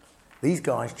 These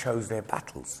guys chose their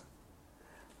battles.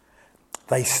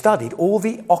 They studied all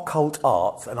the occult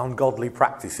arts and ungodly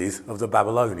practices of the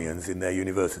Babylonians in their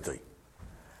university.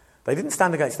 They didn't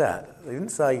stand against that. They didn't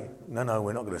say, no,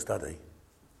 we're not going to study.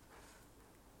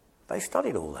 They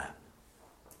studied all that.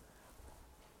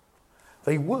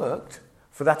 They worked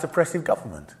for that oppressive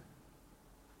government.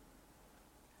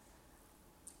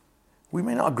 We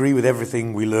may not agree with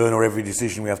everything we learn or every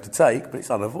decision we have to take, but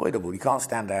it's unavoidable. You can't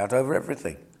stand out over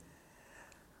everything.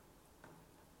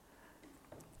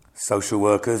 Social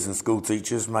workers and school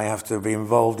teachers may have to be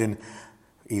involved in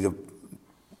either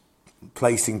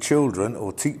placing children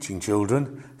or teaching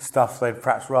children stuff they'd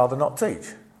perhaps rather not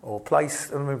teach, or place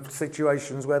them in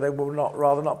situations where they will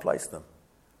rather not place them.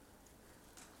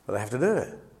 But they have to do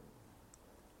it.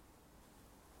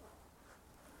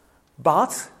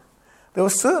 But there were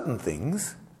certain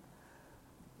things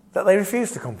that they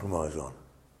refused to compromise on.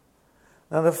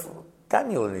 Now,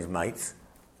 Daniel and his mates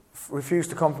refused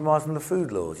to compromise on the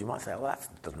food laws. You might say, well, that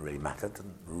doesn't really matter. It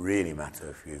doesn't really matter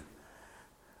if you...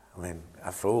 I mean,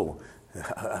 after all,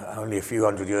 only a few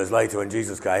hundred years later when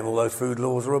Jesus came, all those food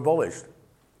laws were abolished.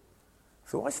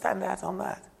 So why stand out on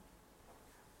that?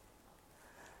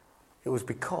 It was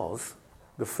because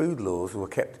the food laws were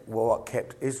what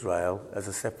kept Israel as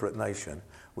a separate nation,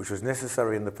 which was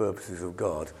necessary in the purposes of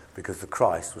God because the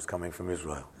Christ was coming from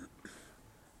Israel.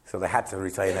 So they had to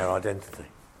retain their identity.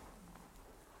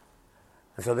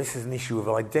 And so this is an issue of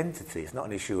identity. It's not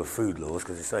an issue of food laws,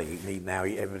 because you say you can eat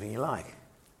everything you like.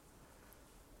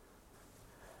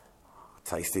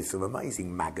 I tasted some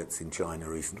amazing maggots in China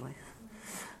recently.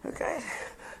 Okay,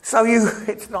 so you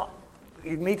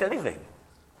can eat anything.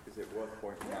 Is it worth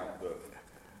pointing out that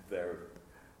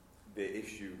the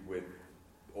issue with,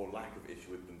 or lack of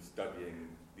issue with them studying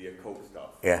the occult stuff,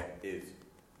 is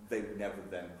they never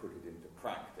then put it into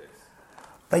practice?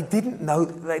 They didn't know.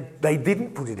 They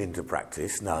didn't put it into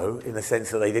practice, no, in the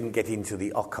sense that they didn't get into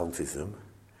the occultism,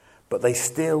 but they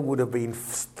still would have been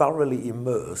thoroughly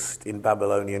immersed in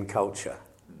Babylonian culture.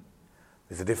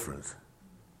 There's a difference.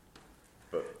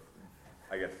 But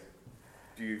I guess,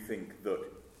 do you think that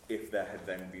if there had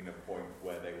then been a point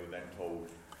where they were then told,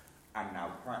 and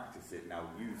now practice it, now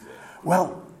use it?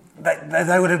 Well,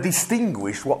 they would have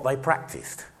distinguished what they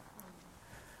practiced.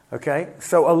 Okay?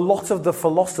 So a lot of the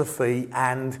philosophy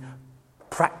and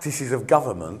practices of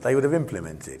government they would have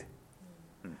implemented.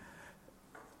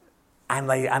 And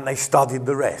they studied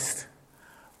the rest.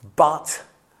 But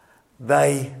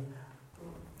they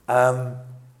were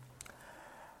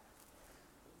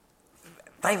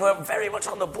very much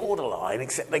on the borderline,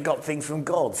 except they got things from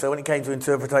God. So when it came to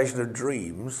interpretation of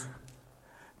dreams,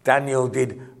 Daniel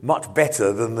did much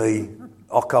better than the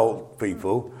occult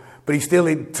people, but he still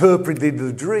interpreted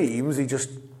the dreams, he just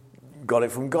got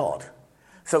it from God.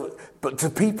 So, but to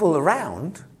people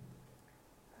around,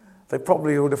 they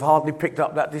probably would have hardly picked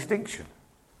up that distinction.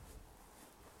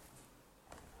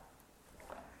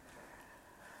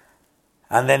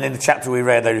 And then in the chapter we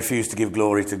read, they refused to give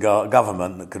glory to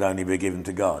government that could only be given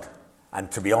to God. And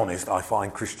to be honest, I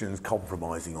find Christians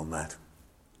compromising on that.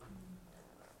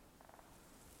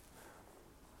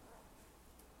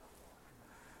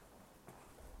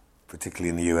 Particularly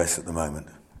in the US at the moment.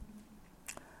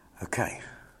 Okay.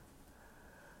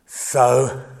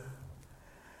 So,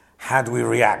 how do we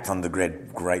react under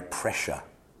great pressure,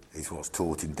 is what's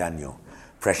taught in Daniel.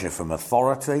 Pressure from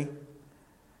authority.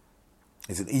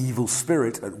 There's an evil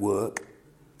spirit at work.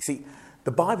 You see,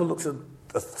 the Bible looks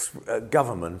at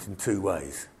government in two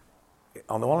ways.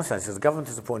 On the one hand, it says the government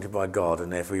is appointed by God,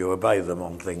 and therefore you obey them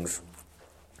on things,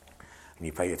 and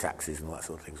you pay your taxes and all that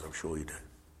sort of things, I'm sure you do.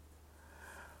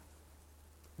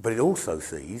 But it also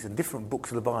sees, and different books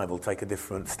of the Bible take a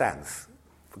different stance,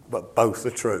 but both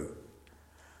are true.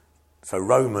 So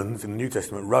Romans, in the New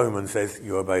Testament, Romans says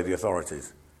you obey the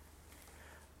authorities.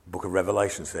 The book of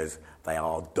Revelation says they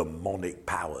are demonic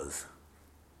powers.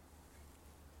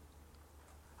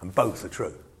 And both are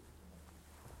true.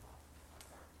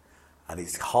 And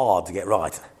it's hard to get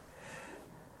right.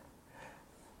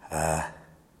 And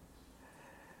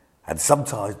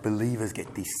sometimes believers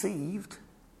get deceived.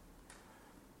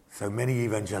 So many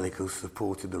evangelicals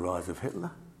supported the rise of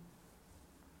Hitler.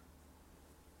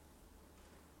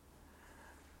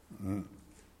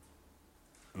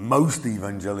 Most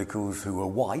evangelicals who were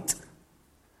white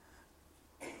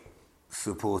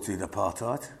supported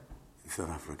apartheid in South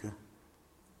Africa.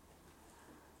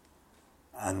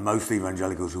 And most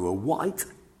evangelicals who were white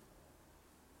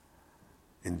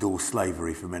endorsed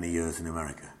slavery for many years in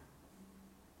America.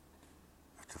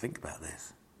 You have to think about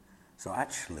this. So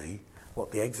actually,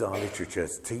 what the exile literature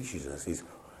teaches us is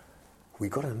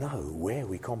we've got to know where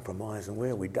we compromise and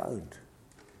where we don't.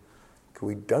 Because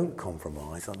we don't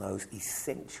compromise on those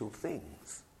essential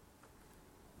things.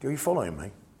 Are you following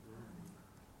me?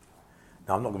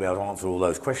 Now, I'm not going to be able to answer all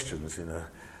those questions in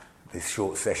this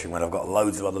short session when I've got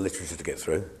loads of other literature to get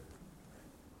through.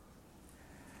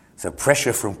 So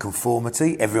pressure from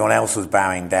conformity, everyone else was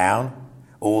bowing down,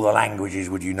 all the languages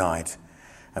would unite,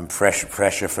 and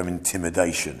pressure from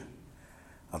intimidation.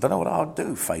 I don't know what I'll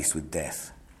do faced with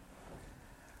death.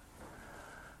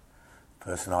 The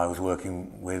person I was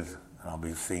working with, and I'll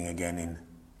be seeing again in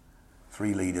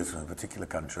 3 leaders from a particular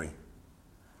country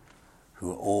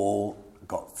who all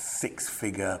got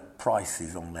 6-figure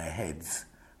prices on their heads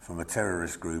from a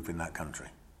terrorist group in that country.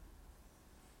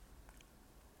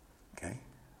 Okay?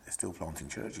 They're still planting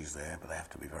churches there, but they have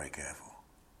to be very careful.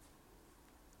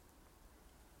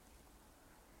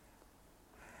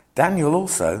 Daniel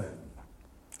also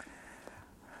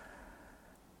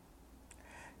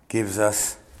gives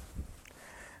us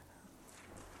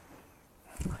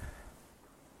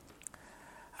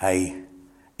an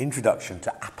introduction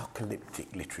to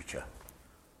apocalyptic literature.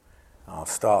 I'll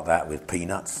start that with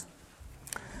peanuts.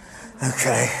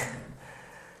 Okay,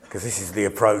 because this is the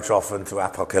approach often to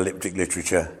apocalyptic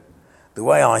literature. The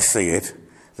way I see it,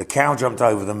 the cow jumped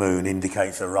over the moon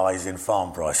indicates a rise in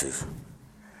farm prices.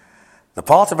 The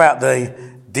part about the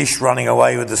dish running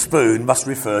away with the spoon must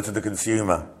refer to the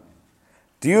consumer.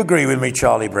 Do you agree with me,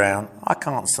 Charlie Brown? I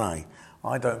can't say.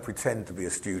 I don't pretend to be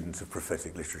a student of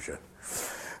prophetic literature.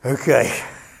 Okay.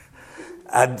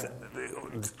 And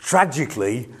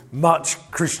tragically, much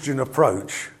Christian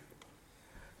approach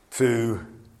to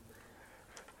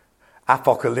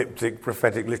apocalyptic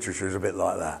prophetic literature is a bit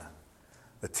like that.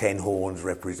 The 10 horns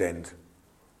represent.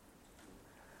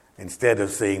 Instead of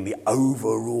seeing the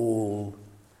overall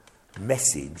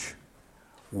message,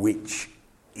 which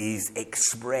is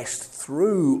expressed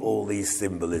through all these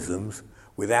symbolisms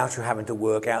without you having to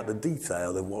work out the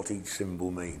detail of what each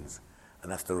symbol means.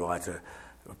 And that's the right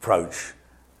approach.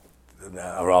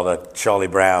 Or rather, Charlie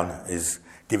Brown is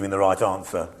giving the right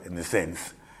answer in the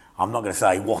sense. I'm not going to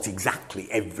say what exactly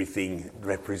everything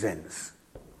represents.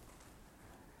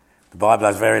 The Bible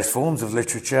has various forms of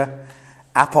literature.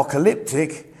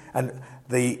 Apocalyptic, and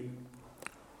the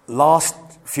last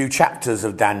few chapters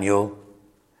of Daniel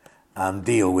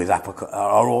deal with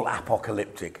are all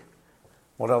apocalyptic.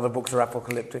 What other books are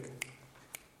apocalyptic?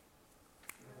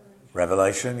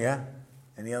 Revelation, yeah?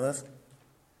 Any others?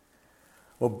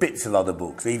 Well, bits of other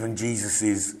books, even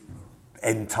Jesus'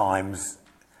 end times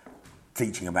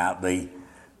teaching about the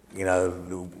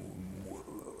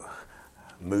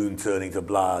moon turning to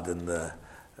blood, and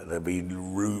there'll be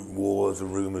wars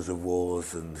and rumours of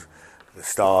wars, and the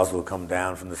stars will come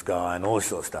down from the sky and all this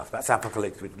sort of stuff. That's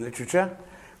apocalyptic literature,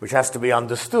 which has to be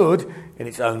understood in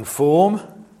its own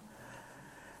form.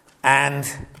 And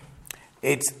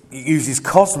it uses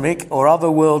cosmic or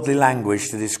otherworldly language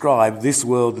to describe this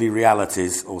worldly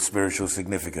realities or spiritual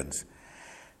significance.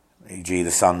 E.g.,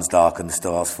 the sun's darkened,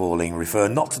 stars falling, refer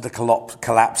not to the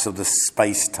collapse of the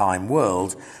space-time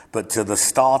world, but to the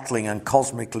startling and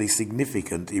cosmically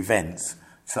significant events,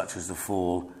 such as the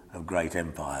fall of great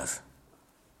empires.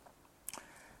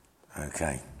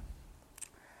 Okay.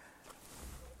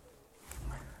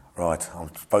 Right,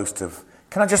 I'm supposed to...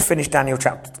 Can I just finish Daniel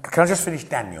chapter... Can I just finish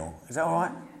Daniel? Is that all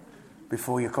right?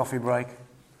 Before your coffee break?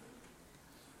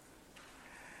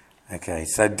 Okay,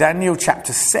 so Daniel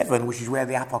chapter 7, which is where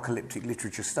the apocalyptic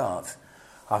literature starts.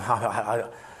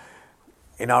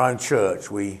 In our own church,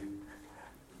 we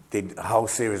did a whole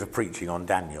series of preaching on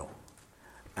Daniel.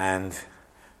 And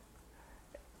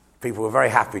people were very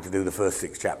happy to do the first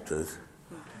 6 chapters.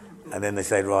 And then they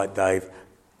said, right, Dave,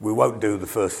 we won't do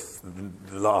the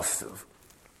last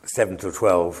 7 to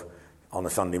 12 on a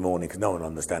Sunday morning because no one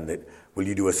understands it. Will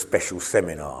you do a special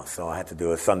seminar? So I had to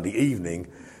do a Sunday evening,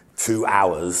 2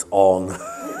 hours on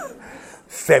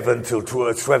 7 to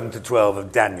 12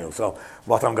 of Daniel. So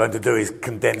what I'm going to do is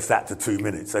condense that to 2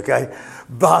 minutes, okay?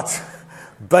 But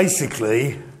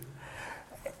basically,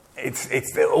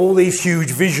 it's all these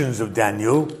huge visions of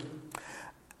Daniel.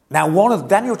 Now,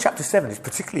 Daniel chapter 7 is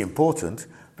particularly important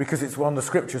because it's one of the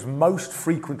scriptures most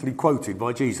frequently quoted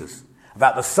by Jesus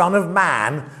about the Son of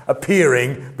Man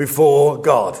appearing before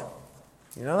God.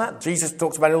 You know that? Jesus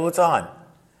talks about it all the time.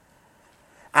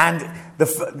 And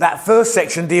that first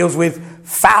section deals with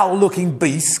foul-looking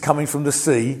beasts coming from the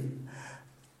sea,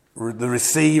 the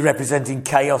sea representing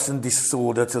chaos and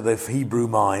disorder to the Hebrew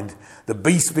mind. The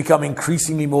beasts become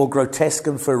increasingly more grotesque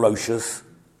and ferocious,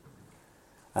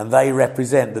 and they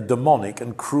represent the demonic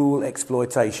and cruel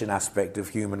exploitation aspect of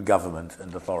human government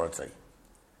and authority.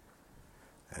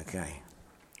 Okay.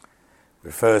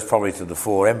 Refers probably to the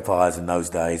 4 empires in those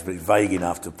days, but it's vague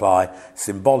enough to apply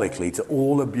symbolically to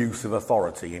all abuse of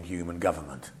authority in human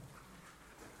government,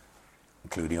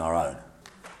 including our own.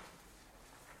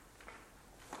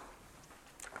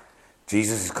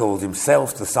 Jesus calls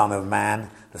himself the Son of Man.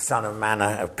 The Son of Man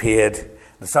appeared.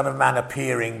 The Son of Man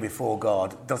appearing before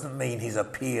God doesn't mean he's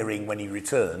appearing when he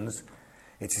returns.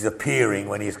 It's his appearing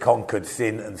when he has conquered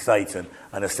sin and Satan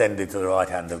and ascended to the right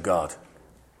hand of God.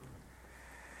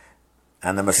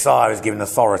 And the Messiah is given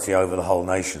authority over the whole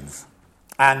nations.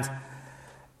 And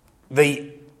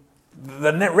the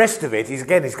rest of it is,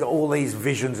 again, it's got all these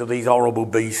visions of these horrible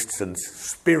beasts and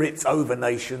spirits over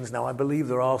nations. Now, I believe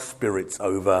there are spirits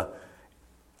over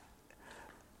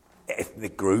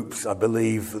ethnic groups. I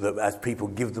believe that as people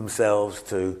give themselves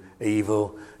to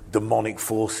evil, demonic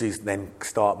forces then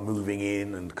start moving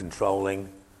in and controlling.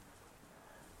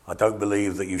 I don't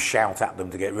believe that you shout at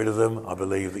them to get rid of them. I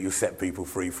believe that you set people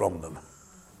free from them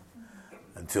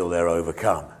until they're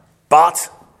overcome.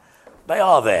 But they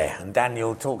are there, and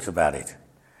Daniel talks about it.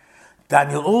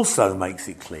 Daniel also makes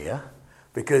it clear,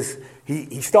 because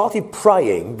he started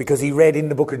praying because he read in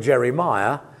the book of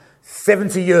Jeremiah,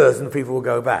 70 years and the people will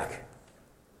go back.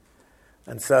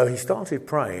 And so he started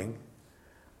praying,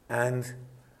 and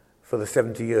for the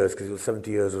 70 years, because 70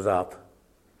 years was up.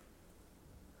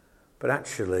 But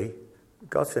actually,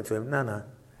 God said to him, no,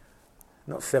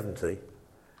 not 70.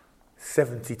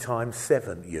 70 times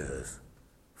 7 years,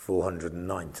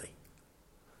 490,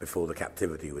 before the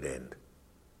captivity would end.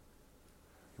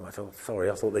 You might say,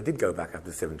 sorry, I thought they did go back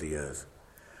after 70 years.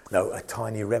 No, a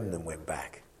tiny remnant went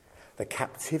back. The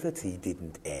captivity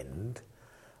didn't end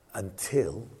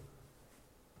until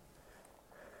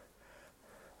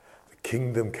the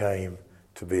kingdom came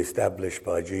to be established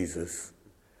by Jesus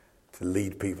to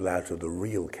lead people out of the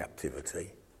real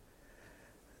captivity.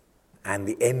 And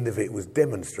the end of it was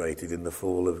demonstrated in the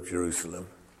fall of Jerusalem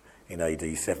in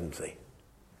AD 70.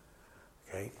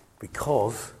 Okay?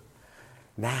 Because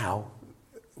now,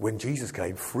 when Jesus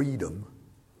came, freedom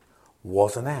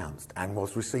was announced and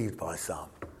was received by some.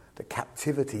 The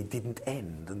captivity didn't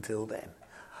end until then.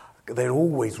 They're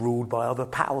always ruled by other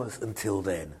powers until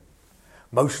then.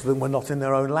 Most of them were not in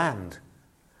their own land.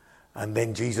 And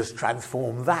then Jesus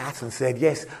transformed that and said,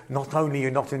 yes, not only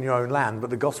you're not in your own land, but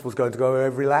the gospel's going to go to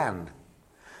every land.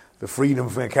 The freedom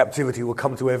from captivity will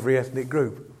come to every ethnic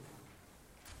group.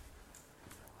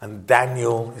 And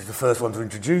Daniel is the first one to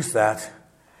introduce that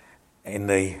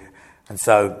I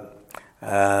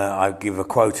give a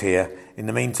quote here. In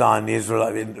the meantime, the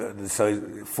Israelites,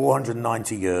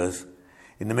 490 years,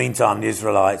 in the meantime, the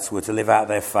Israelites were to live out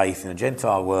their faith in a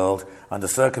Gentile world under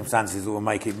circumstances that will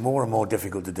make it more and more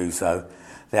difficult to do so.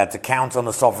 They had to count on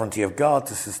the sovereignty of God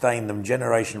to sustain them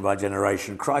generation by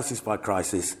generation, crisis by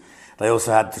crisis. They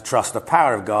also had to trust the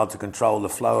power of God to control the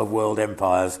flow of world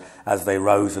empires as they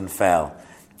rose and fell.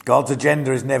 God's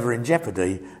agenda is never in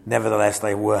jeopardy. Nevertheless,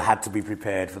 they had to be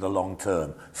prepared for the long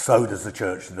term. So does the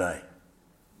church today.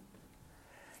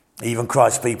 Even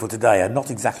Christ's people today are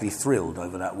not exactly thrilled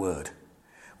over that word.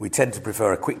 We tend to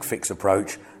prefer a quick fix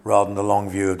approach rather than the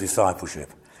long view of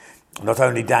discipleship. Not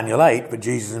only Daniel 8, but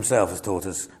Jesus himself has taught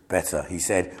us better. He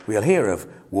said, we'll hear of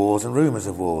wars and rumours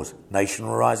of wars. Nation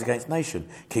will rise against nation,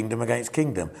 kingdom against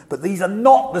kingdom. But these are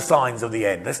not the signs of the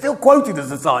end. They're still quoted as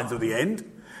the signs of the end.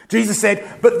 Jesus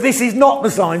said, but this is not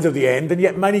the signs of the end, and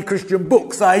yet many Christian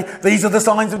books say these are the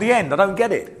signs of the end. I don't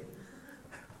get it.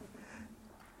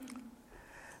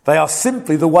 They are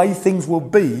simply the way things will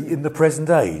be in the present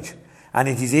age. And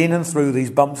it is in and through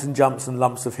these bumps and jumps and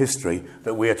lumps of history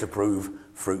that we are to prove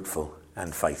fruitful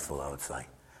and faithful, I would say.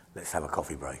 Let's have a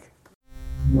coffee break.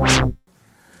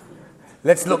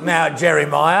 Let's look now at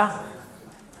Jeremiah.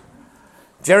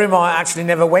 Jeremiah actually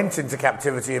never went into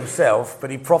captivity himself, but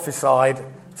he prophesied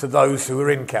to those who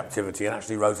were in captivity and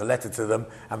actually wrote a letter to them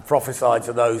and prophesied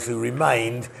to those who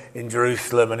remained in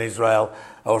Jerusalem and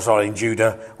in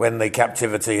Judah when the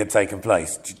captivity had taken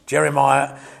place.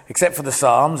 Jeremiah, except for the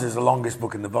Psalms, is the longest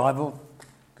book in the Bible.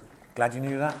 Glad you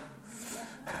knew that.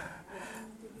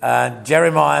 And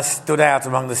Jeremiah stood out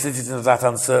among the citizens of that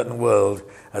uncertain world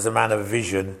as a man of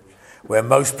vision, where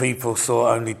most people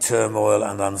saw only turmoil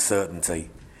and uncertainty.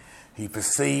 He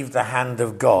perceived the hand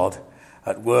of God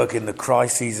at work in the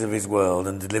crises of his world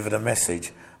and delivered a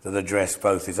message that addressed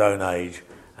both his own age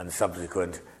and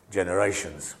subsequent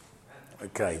generations.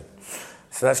 Okay,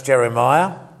 so that's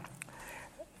Jeremiah.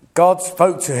 God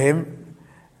spoke to him,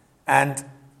 and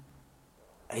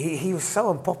he was so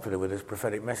unpopular with his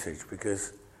prophetic message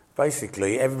because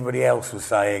basically everybody else was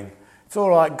saying, it's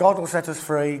all right, God will set us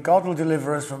free, God will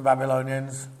deliver us from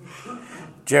Babylonians.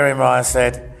 Jeremiah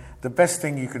said, the best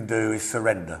thing you can do is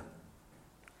surrender.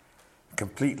 A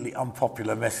completely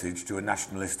unpopular message to a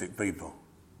nationalistic people.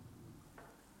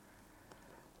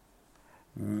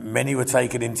 Many were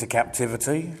taken into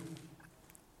captivity.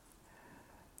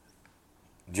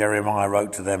 Jeremiah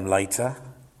wrote to them later.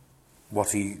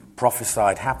 What he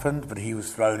prophesied happened, but he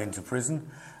was thrown into prison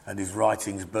and his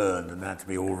writings burned and had to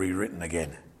be all rewritten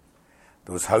again.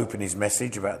 There was hope in his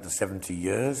message about the 70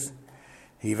 years.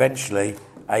 He eventually,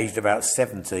 aged about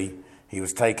 70, he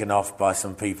was taken off by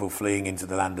some people fleeing into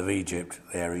the land of Egypt.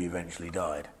 There he eventually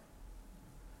died.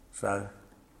 So,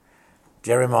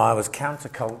 Jeremiah was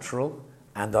countercultural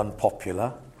and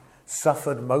unpopular,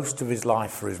 suffered most of his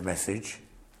life for his message.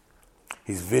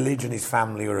 His village and his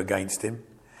family were against him.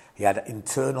 He had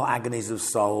internal agonies of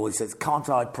soul. He says, can't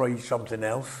I preach something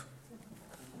else?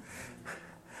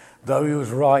 Though he was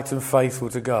right and faithful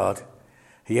to God,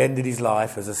 he ended his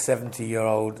life as a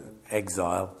 70-year-old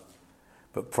exile,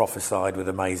 but prophesied with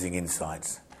amazing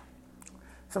insights.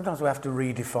 Sometimes we have to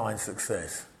redefine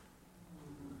success.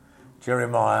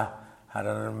 Jeremiah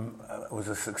was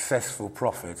a successful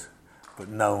prophet, but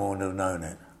no one would have known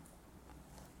it.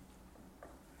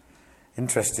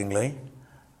 Interestingly,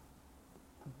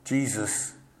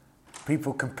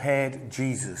 people compared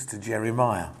Jesus to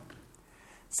Jeremiah.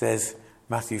 It says,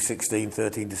 Matthew 16,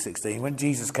 13 to 16, when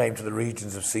Jesus came to the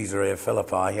regions of Caesarea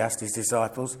Philippi, he asked his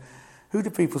disciples, who do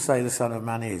people say the Son of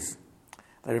Man is?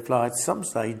 They replied, some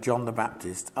say John the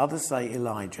Baptist, others say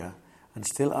Elijah, and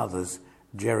still others,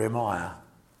 Jeremiah,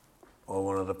 or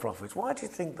one of the prophets. Why do you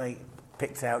think they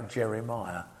picked out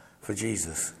Jeremiah for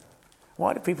Jesus?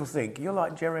 Why do people think, you're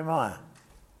like Jeremiah?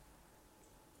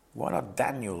 Why not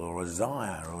Daniel or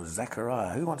Isaiah or Zechariah?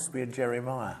 Who wants to be a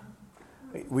Jeremiah?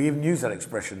 We even use that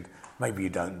expression. Maybe you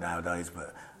don't nowadays,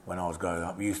 but when I was growing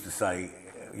up, we used to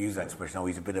use that expression, oh,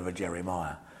 he's a bit of a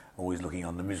Jeremiah, always looking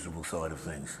on the miserable side of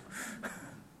things.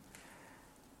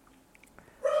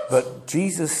 But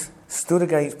Jesus stood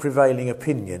against prevailing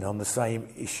opinion on the same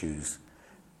issues.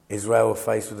 Israel were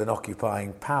faced with an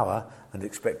occupying power and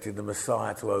expected the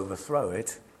Messiah to overthrow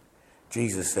it.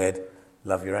 Jesus said,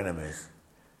 love your enemies.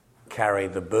 Carry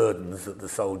the burdens that the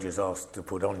soldiers asked to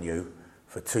put on you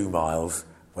for 2 miles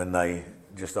when they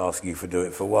just ask you to do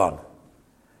it for 1.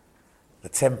 the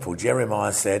temple,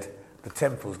 Jeremiah said, the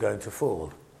temple's going to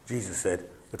fall. Jesus said,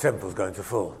 the temple's going to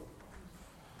fall.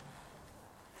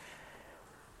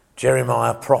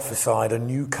 Jeremiah prophesied a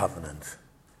new covenant.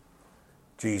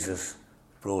 Jesus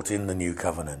brought in the new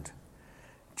covenant.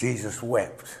 Jesus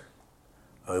wept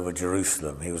over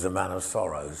Jerusalem. He was a man of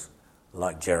sorrows,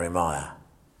 like Jeremiah.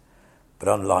 But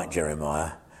unlike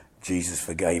Jeremiah, Jesus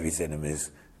forgave his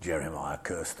enemies. Jeremiah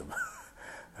cursed them.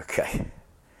 Okay.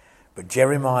 But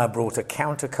Jeremiah brought a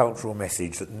countercultural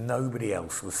message that nobody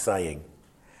else was saying.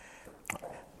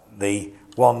 The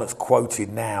one that's quoted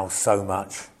now so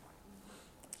much,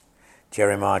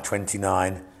 Jeremiah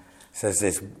 29, says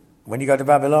this: when you go to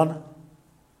Babylon,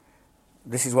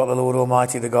 this is what the Lord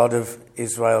Almighty, the God of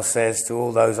Israel, says to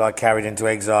all those I carried into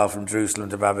exile from Jerusalem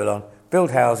to Babylon: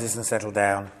 build houses and settle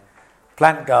down,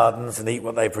 plant gardens and eat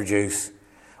what they produce.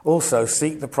 Also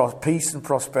seek the peace and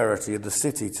prosperity of the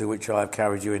city to which I have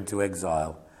carried you into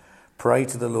exile. Pray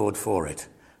to the Lord for it,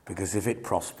 because if it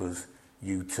prospers,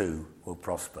 you too will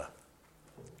prosper.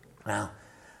 Now,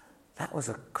 that was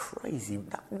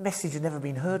that message had never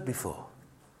been heard before.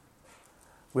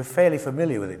 We're fairly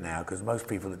familiar with it now, because most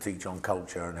people that teach on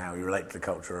culture and how we relate to the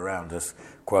culture around us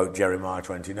quote Jeremiah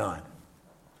 29.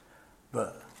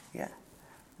 But, yeah,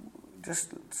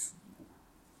 just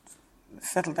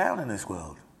settle down in this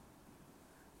world.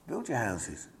 Build your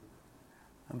houses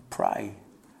and pray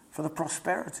for the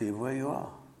prosperity of where you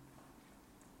are.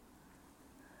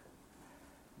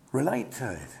 Relate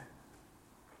to it.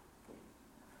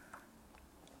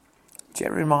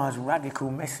 Jeremiah's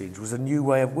radical message was a new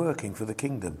way of working for the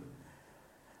kingdom.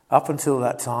 Up until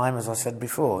that time, as I said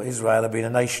before, Israel had been a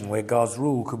nation where God's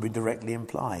rule could be directly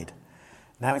implied.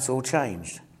 Now it's all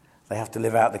changed. They have to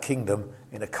live out the kingdom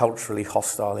in a culturally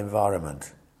hostile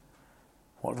environment.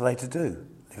 What are they to do?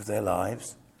 Live their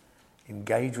lives,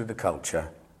 engage with the culture,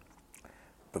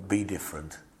 but be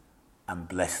different and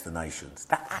bless the nations.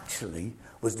 That actually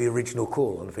was the original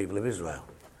call on the people of Israel.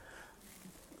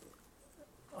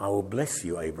 I will bless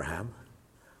you, Abraham,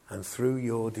 and through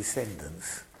your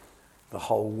descendants, the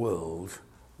whole world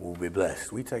will be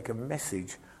blessed. We take a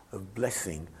message of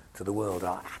blessing to the world.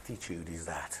 Our attitude is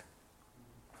that.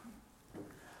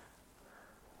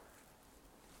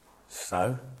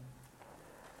 So,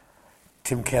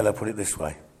 Tim Keller put it this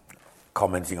way,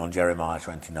 commenting on Jeremiah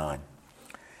 29.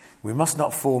 We must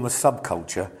not form a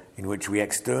subculture in which we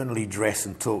externally dress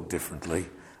and talk differently,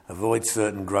 avoid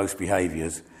certain gross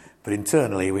behaviours, but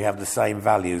internally we have the same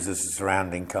values as the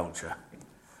surrounding culture.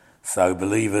 So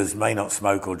believers may not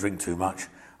smoke or drink too much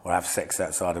or have sex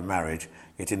outside of marriage,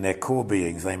 yet in their core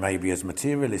beings they may be as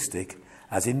materialistic,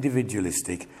 as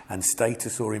individualistic and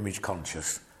status or image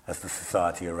conscious as the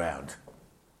society around.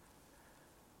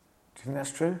 Do you think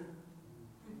that's true?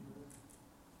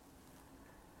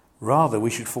 Rather, we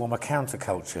should form a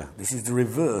counterculture. This is the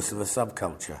reverse of a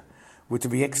subculture. We're to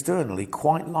be externally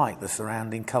quite like the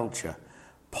surrounding culture,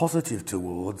 positive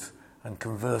towards and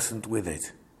conversant with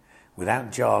it,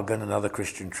 without jargon and other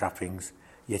Christian trappings,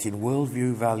 yet in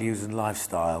worldview, values and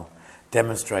lifestyle,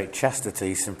 demonstrate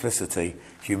chastity, simplicity,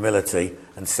 humility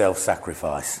and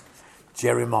self-sacrifice.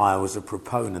 Jeremiah was a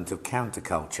proponent of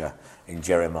counterculture in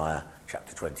Jeremiah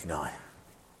chapter 29.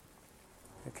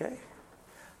 Okay?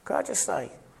 Can I just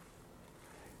say,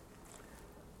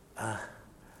 I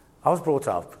was brought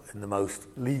up in the most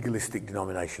legalistic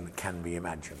denomination that can be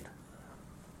imagined.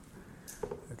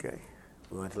 Okay?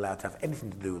 We weren't allowed to have anything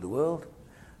to do with the world.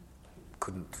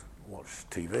 Couldn't watch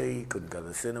TV, couldn't go to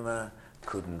the cinema,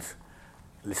 couldn't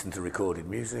listen to recorded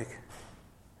music,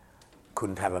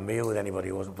 couldn't have a meal with anybody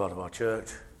who wasn't part of our church.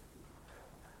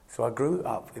 So I grew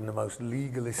up in the most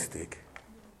legalistic,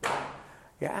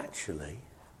 actually,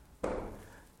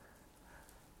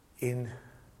 in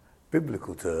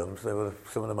biblical terms, they were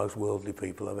some of the most worldly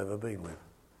people I've ever been with.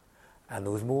 And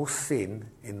there was more sin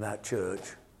in that church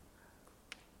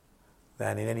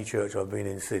than in any church I've been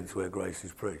in since where grace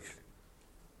is preached.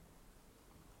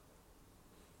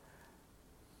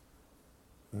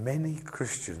 Many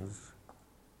Christians,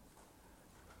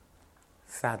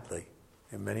 sadly,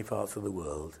 in many parts of the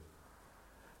world,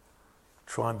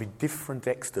 try and be different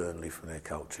externally from their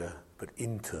culture, but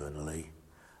internally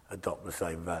adopt the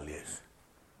same values.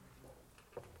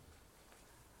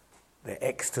 Their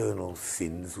external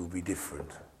sins will be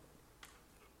different,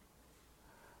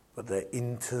 but their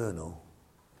internal,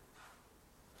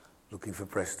 looking for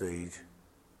prestige,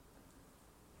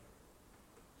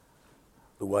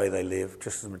 the way they live,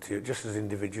 just as material, just as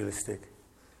individualistic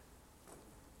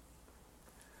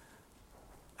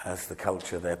as the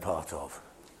culture they're part of.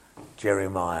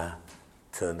 Jeremiah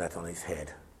turned that on its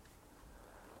head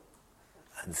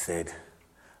and said,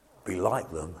 be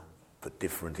like them, but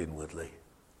different inwardly.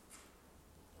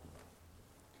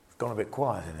 It's gone a bit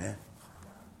quiet in here.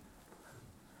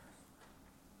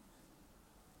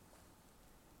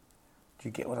 Do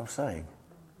you get what I'm saying?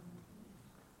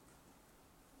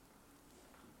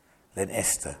 Then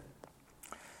Esther.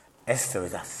 Esther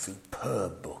is a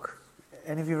superb book.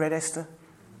 Any of you read Esther?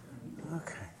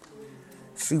 Okay.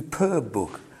 Superb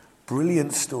book.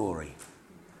 Brilliant story.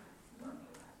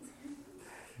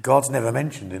 God's never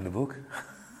mentioned in the book.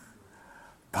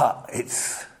 But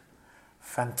it's a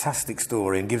fantastic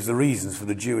story and gives the reasons for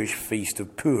the Jewish feast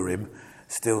of Purim,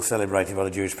 still celebrated by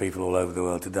the Jewish people all over the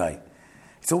world today.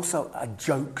 It's also a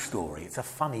joke story. It's a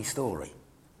funny story,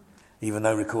 even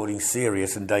though recording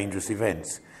serious and dangerous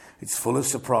events. It's full of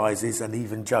surprises and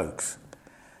even jokes.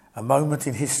 A moment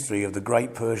in history of the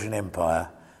great Persian Empire,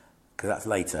 because that's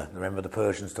later. Remember, the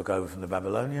Persians took over from the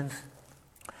Babylonians?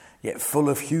 Yet full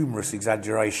of humorous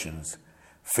exaggerations,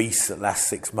 feasts that last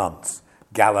 6 months,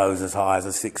 gallows as high as a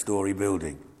 6-story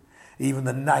building. Even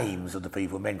the names of the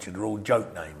people mentioned are all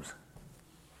joke names.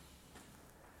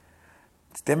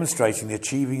 It's demonstrating the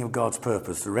achieving of God's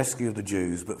purpose, the rescue of the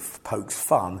Jews, but pokes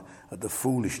fun at the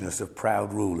foolishness of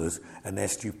proud rulers and their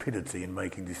stupidity in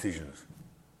making decisions.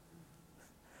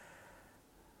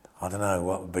 I don't know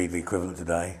what would be the equivalent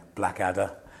today,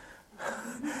 Blackadder,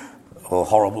 or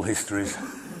horrible histories.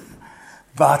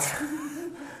 But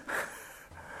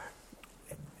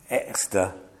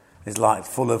Esther is like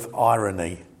full of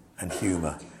irony and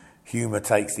humour. Humour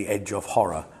takes the edge off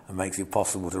horror and makes it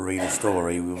possible to read a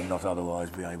story we would not otherwise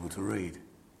be able to read.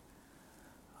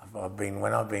 I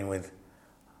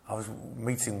was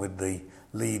meeting with the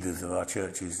leaders of our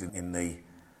churches in the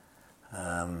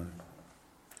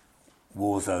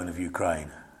war zone of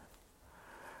Ukraine.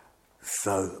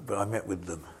 But I met with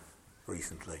them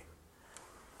recently,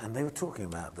 and they were talking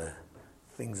about the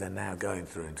things they're now going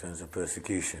through in terms of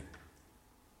persecution.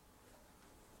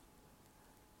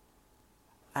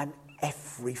 And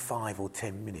every 5 or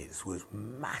 10 minutes was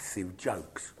massive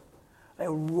jokes. They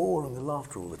were roaring with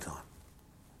laughter all the time.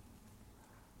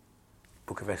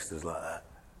 Book of Esther's like that.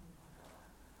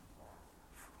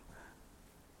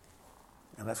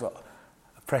 And that's what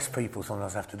oppressed people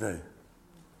sometimes have to do.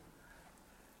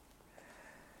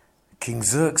 King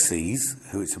Xerxes,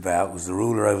 who it's about, was the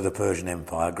ruler over the Persian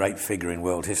Empire, a great figure in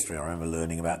world history. I remember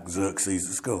learning about Xerxes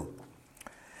at school.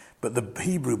 But the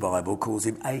Hebrew Bible calls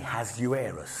him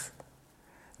Ahasuerus.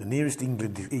 The nearest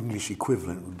English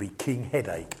equivalent would be King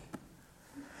Headache.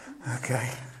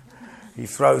 Okay. He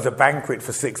throws a banquet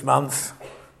for 6 months.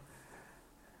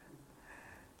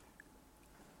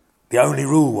 The only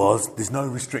rule was there's no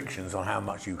restrictions on how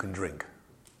much you can drink.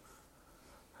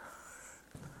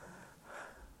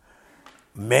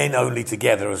 Men only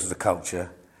together as the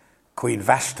culture. Queen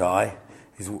Vashti,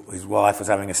 his wife, was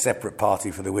having a separate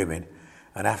party for the women.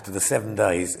 And after the 7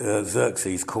 days,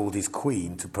 Xerxes called his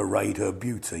queen to parade her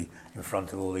beauty in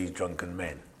front of all these drunken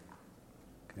men.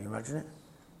 Can you imagine it?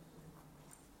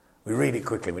 We read it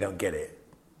quickly, we don't get it.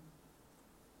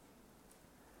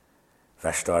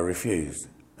 Vashti refused,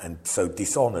 and so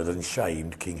dishonoured and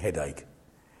shamed King Headache.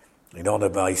 In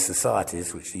honour-based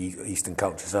societies, which the Eastern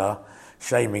cultures are,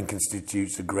 shaming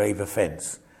constitutes a grave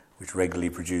offence, which regularly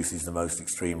produces the most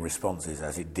extreme responses,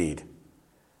 as it did.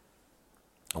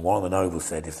 And one of the nobles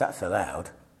said, if that's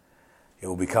allowed, it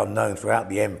will become known throughout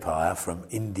the empire, from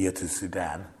India to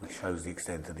Sudan, which shows the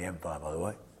extent of the empire, by the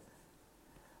way,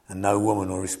 and no woman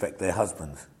will respect their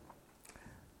husbands.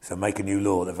 So make a new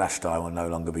law that Vashti will no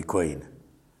longer be queen.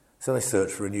 So they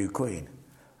searched for a new queen.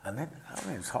 And then,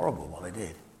 it's horrible what they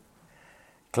did.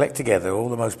 Collect together all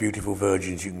the most beautiful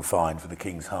virgins you can find for the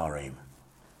king's harem.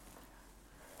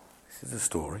 This is the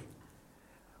story.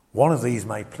 One of these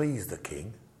may please the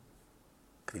king,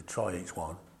 because he'd try each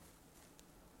one,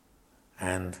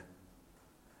 and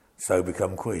so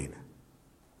become queen.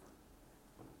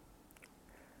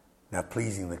 Now,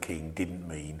 pleasing the king didn't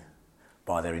mean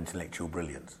by their intellectual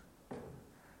brilliance.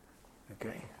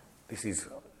 Okay? This is...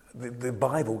 The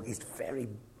Bible is very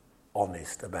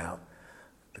honest about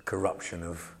the corruption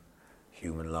of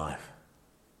human life.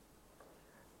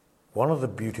 One of the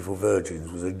beautiful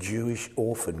virgins was a Jewish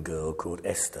orphan girl called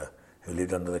Esther, who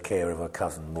lived under the care of her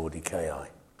cousin Mordecai.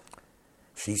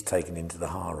 She's taken into the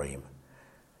harem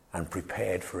and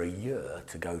prepared for a year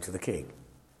to go to the king.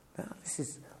 Now, this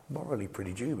is morally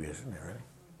pretty dubious, isn't it, really?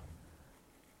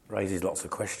 Raises lots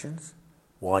of questions.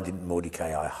 Why didn't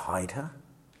Mordecai hide her?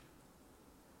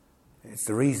 It's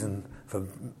the reason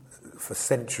for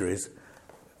centuries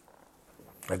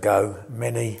ago,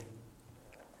 many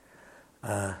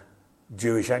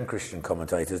Jewish and Christian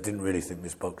commentators didn't really think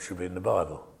this book should be in the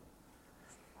Bible.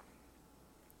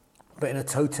 But in a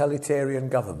totalitarian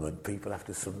government, people have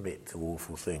to submit to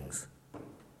awful things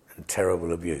and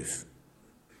terrible abuse.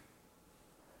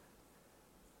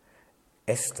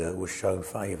 Esther was shown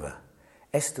favour.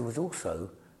 Esther was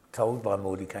also told by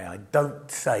Mordecai,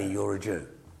 don't say you're a Jew.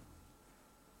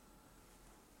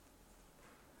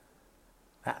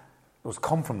 That was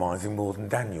compromising more than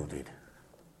Daniel did.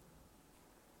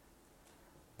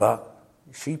 But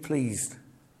she pleased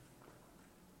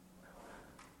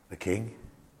the king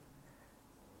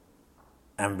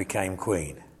and became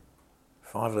queen.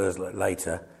 5 years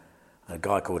later, a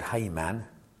guy called Haman,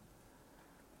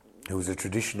 who was a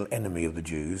traditional enemy of the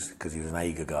Jews, because he was an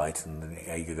Agagite, and the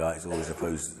Agagites always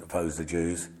opposed the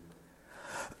Jews,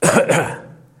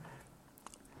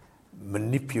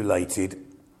 manipulated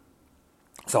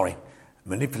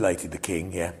the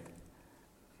king,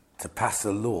 to pass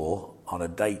a law on a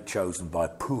date chosen by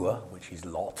Pur, which is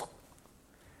Lot,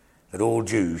 that all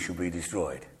Jews should be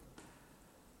destroyed.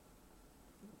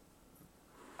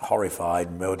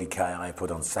 Horrified, Mordecai put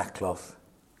on sackcloth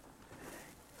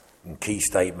and key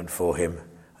statement for him,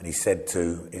 and he said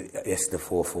to Esther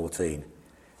 4:14,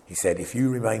 he said, if you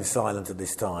remain silent at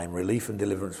this time, relief and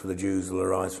deliverance for the Jews will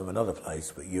arise from another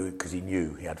place, but you, because he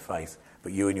knew, he had faith,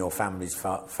 but you and your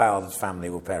father's family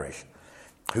will perish.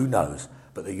 Who knows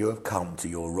but that you have come to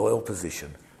your royal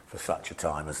position for such a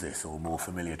time as this, or more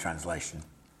familiar translation,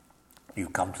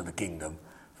 you've come to the kingdom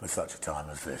for such a time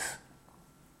as this.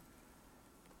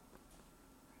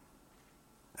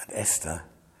 And Esther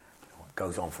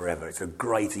goes on forever. It's a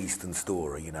great Eastern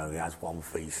story, He has one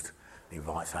feast, he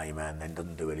invites Haman, then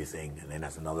doesn't do anything, and then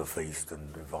has another feast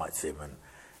and invites him, and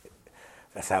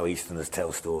that's how Easterners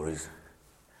tell stories.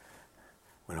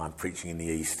 When I'm preaching in the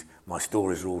East, my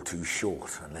stories are all too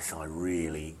short unless I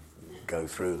really go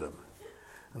through them.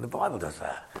 And the Bible does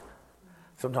that.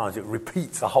 Sometimes it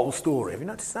repeats the whole story. Have you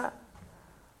noticed that?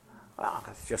 Well,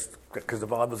 that's just because the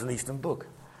Bible's an Eastern book.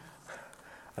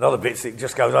 And other bits it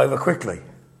just goes over quickly.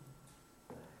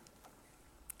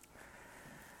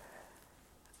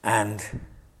 And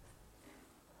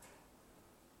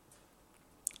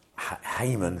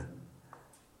Haman,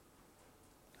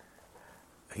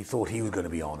 he thought he was going to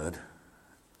be honoured,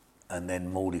 and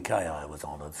then Mordecai was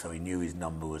honoured, so he knew his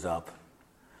number was up.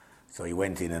 So he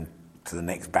went in and to the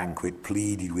next banquet,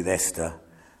 pleaded with Esther,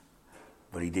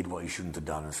 but he did what he shouldn't have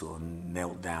done and sort of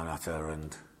knelt down at her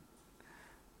and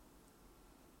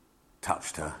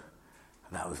touched her.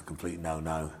 And that was a complete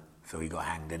no-no, so he got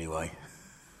hanged anyway.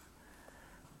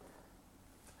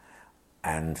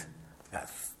 And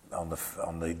that's on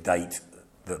the date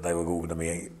that they were all going to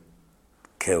be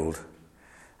killed.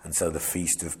 And so the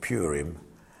Feast of Purim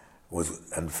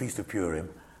the Feast of Purim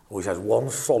always has one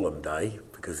solemn day,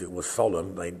 because it was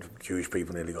solemn, Jewish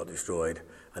people nearly got destroyed,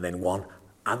 and then one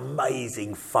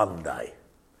amazing fun day,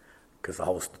 because the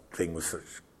whole thing was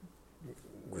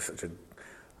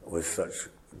such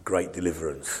great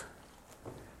deliverance.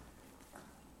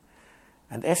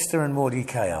 And Esther and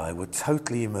Mordecai were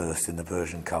totally immersed in the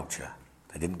Persian culture.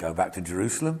 They didn't go back to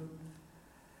Jerusalem.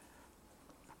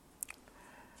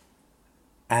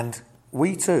 And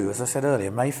we too, as I said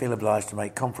earlier, may feel obliged to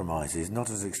make compromises, not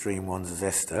as extreme ones as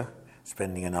Esther,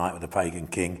 spending a night with a pagan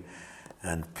king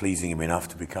and pleasing him enough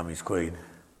to become his queen.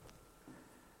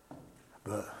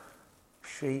 But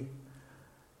she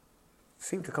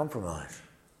seemed to compromise.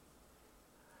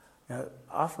 I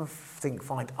often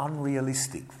find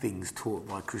unrealistic things taught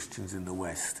by Christians in the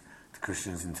West to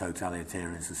Christians in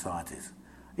totalitarian societies,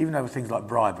 even over things like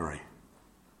bribery.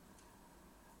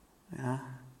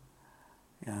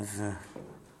 There's a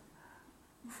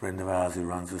friend of ours who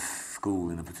runs a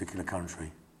school in a particular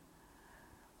country.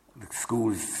 The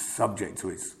school is subject to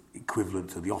its equivalent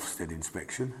to the Ofsted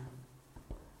inspection,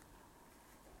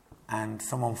 and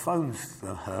someone phones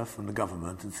her from the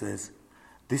government and says,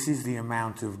 this is the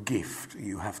amount of gift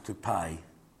you have to pay.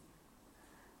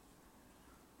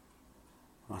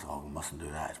 I thought, we mustn't do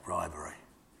that, it's bribery.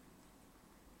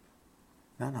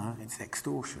 No, it's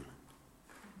extortion.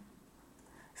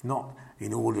 It's not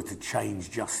in order to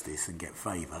change justice and get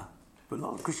favour. But a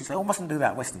lot of Christians say, mustn't do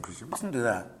that, Western Christians, mustn't do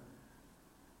that.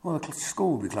 Well, the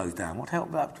school will be closed down. What help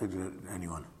that to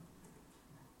anyone?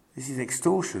 This is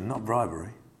extortion, not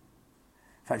bribery.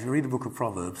 In fact, if you read the book of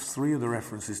Proverbs, 3 of the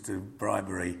references to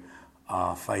bribery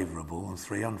are favourable and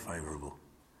 3 unfavourable.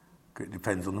 It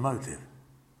depends on the motive.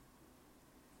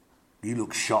 You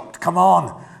look shocked. Come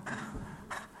on!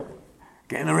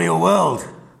 Get in the real world.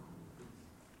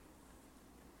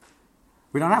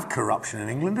 We don't have corruption in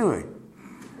England, do we?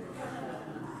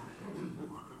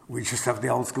 We just have the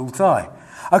old school tie.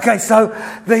 Okay, so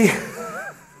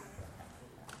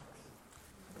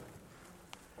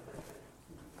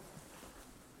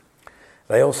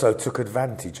They also took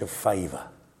advantage of favour.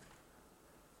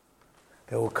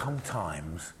 There will come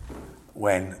times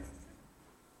when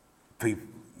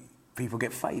people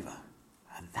get favour,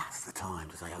 and that's the time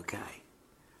to say, okay.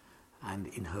 And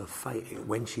in her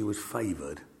when she was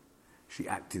favoured, she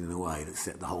acted in a way that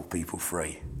set the whole people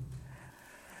free.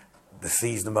 They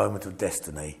seized the moment of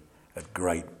destiny at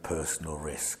great personal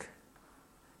risk.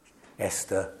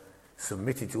 Esther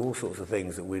submitted to all sorts of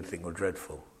things that we'd think were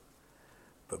dreadful,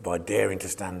 but by daring to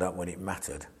stand up when it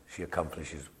mattered, she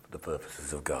accomplishes the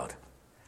purposes of God.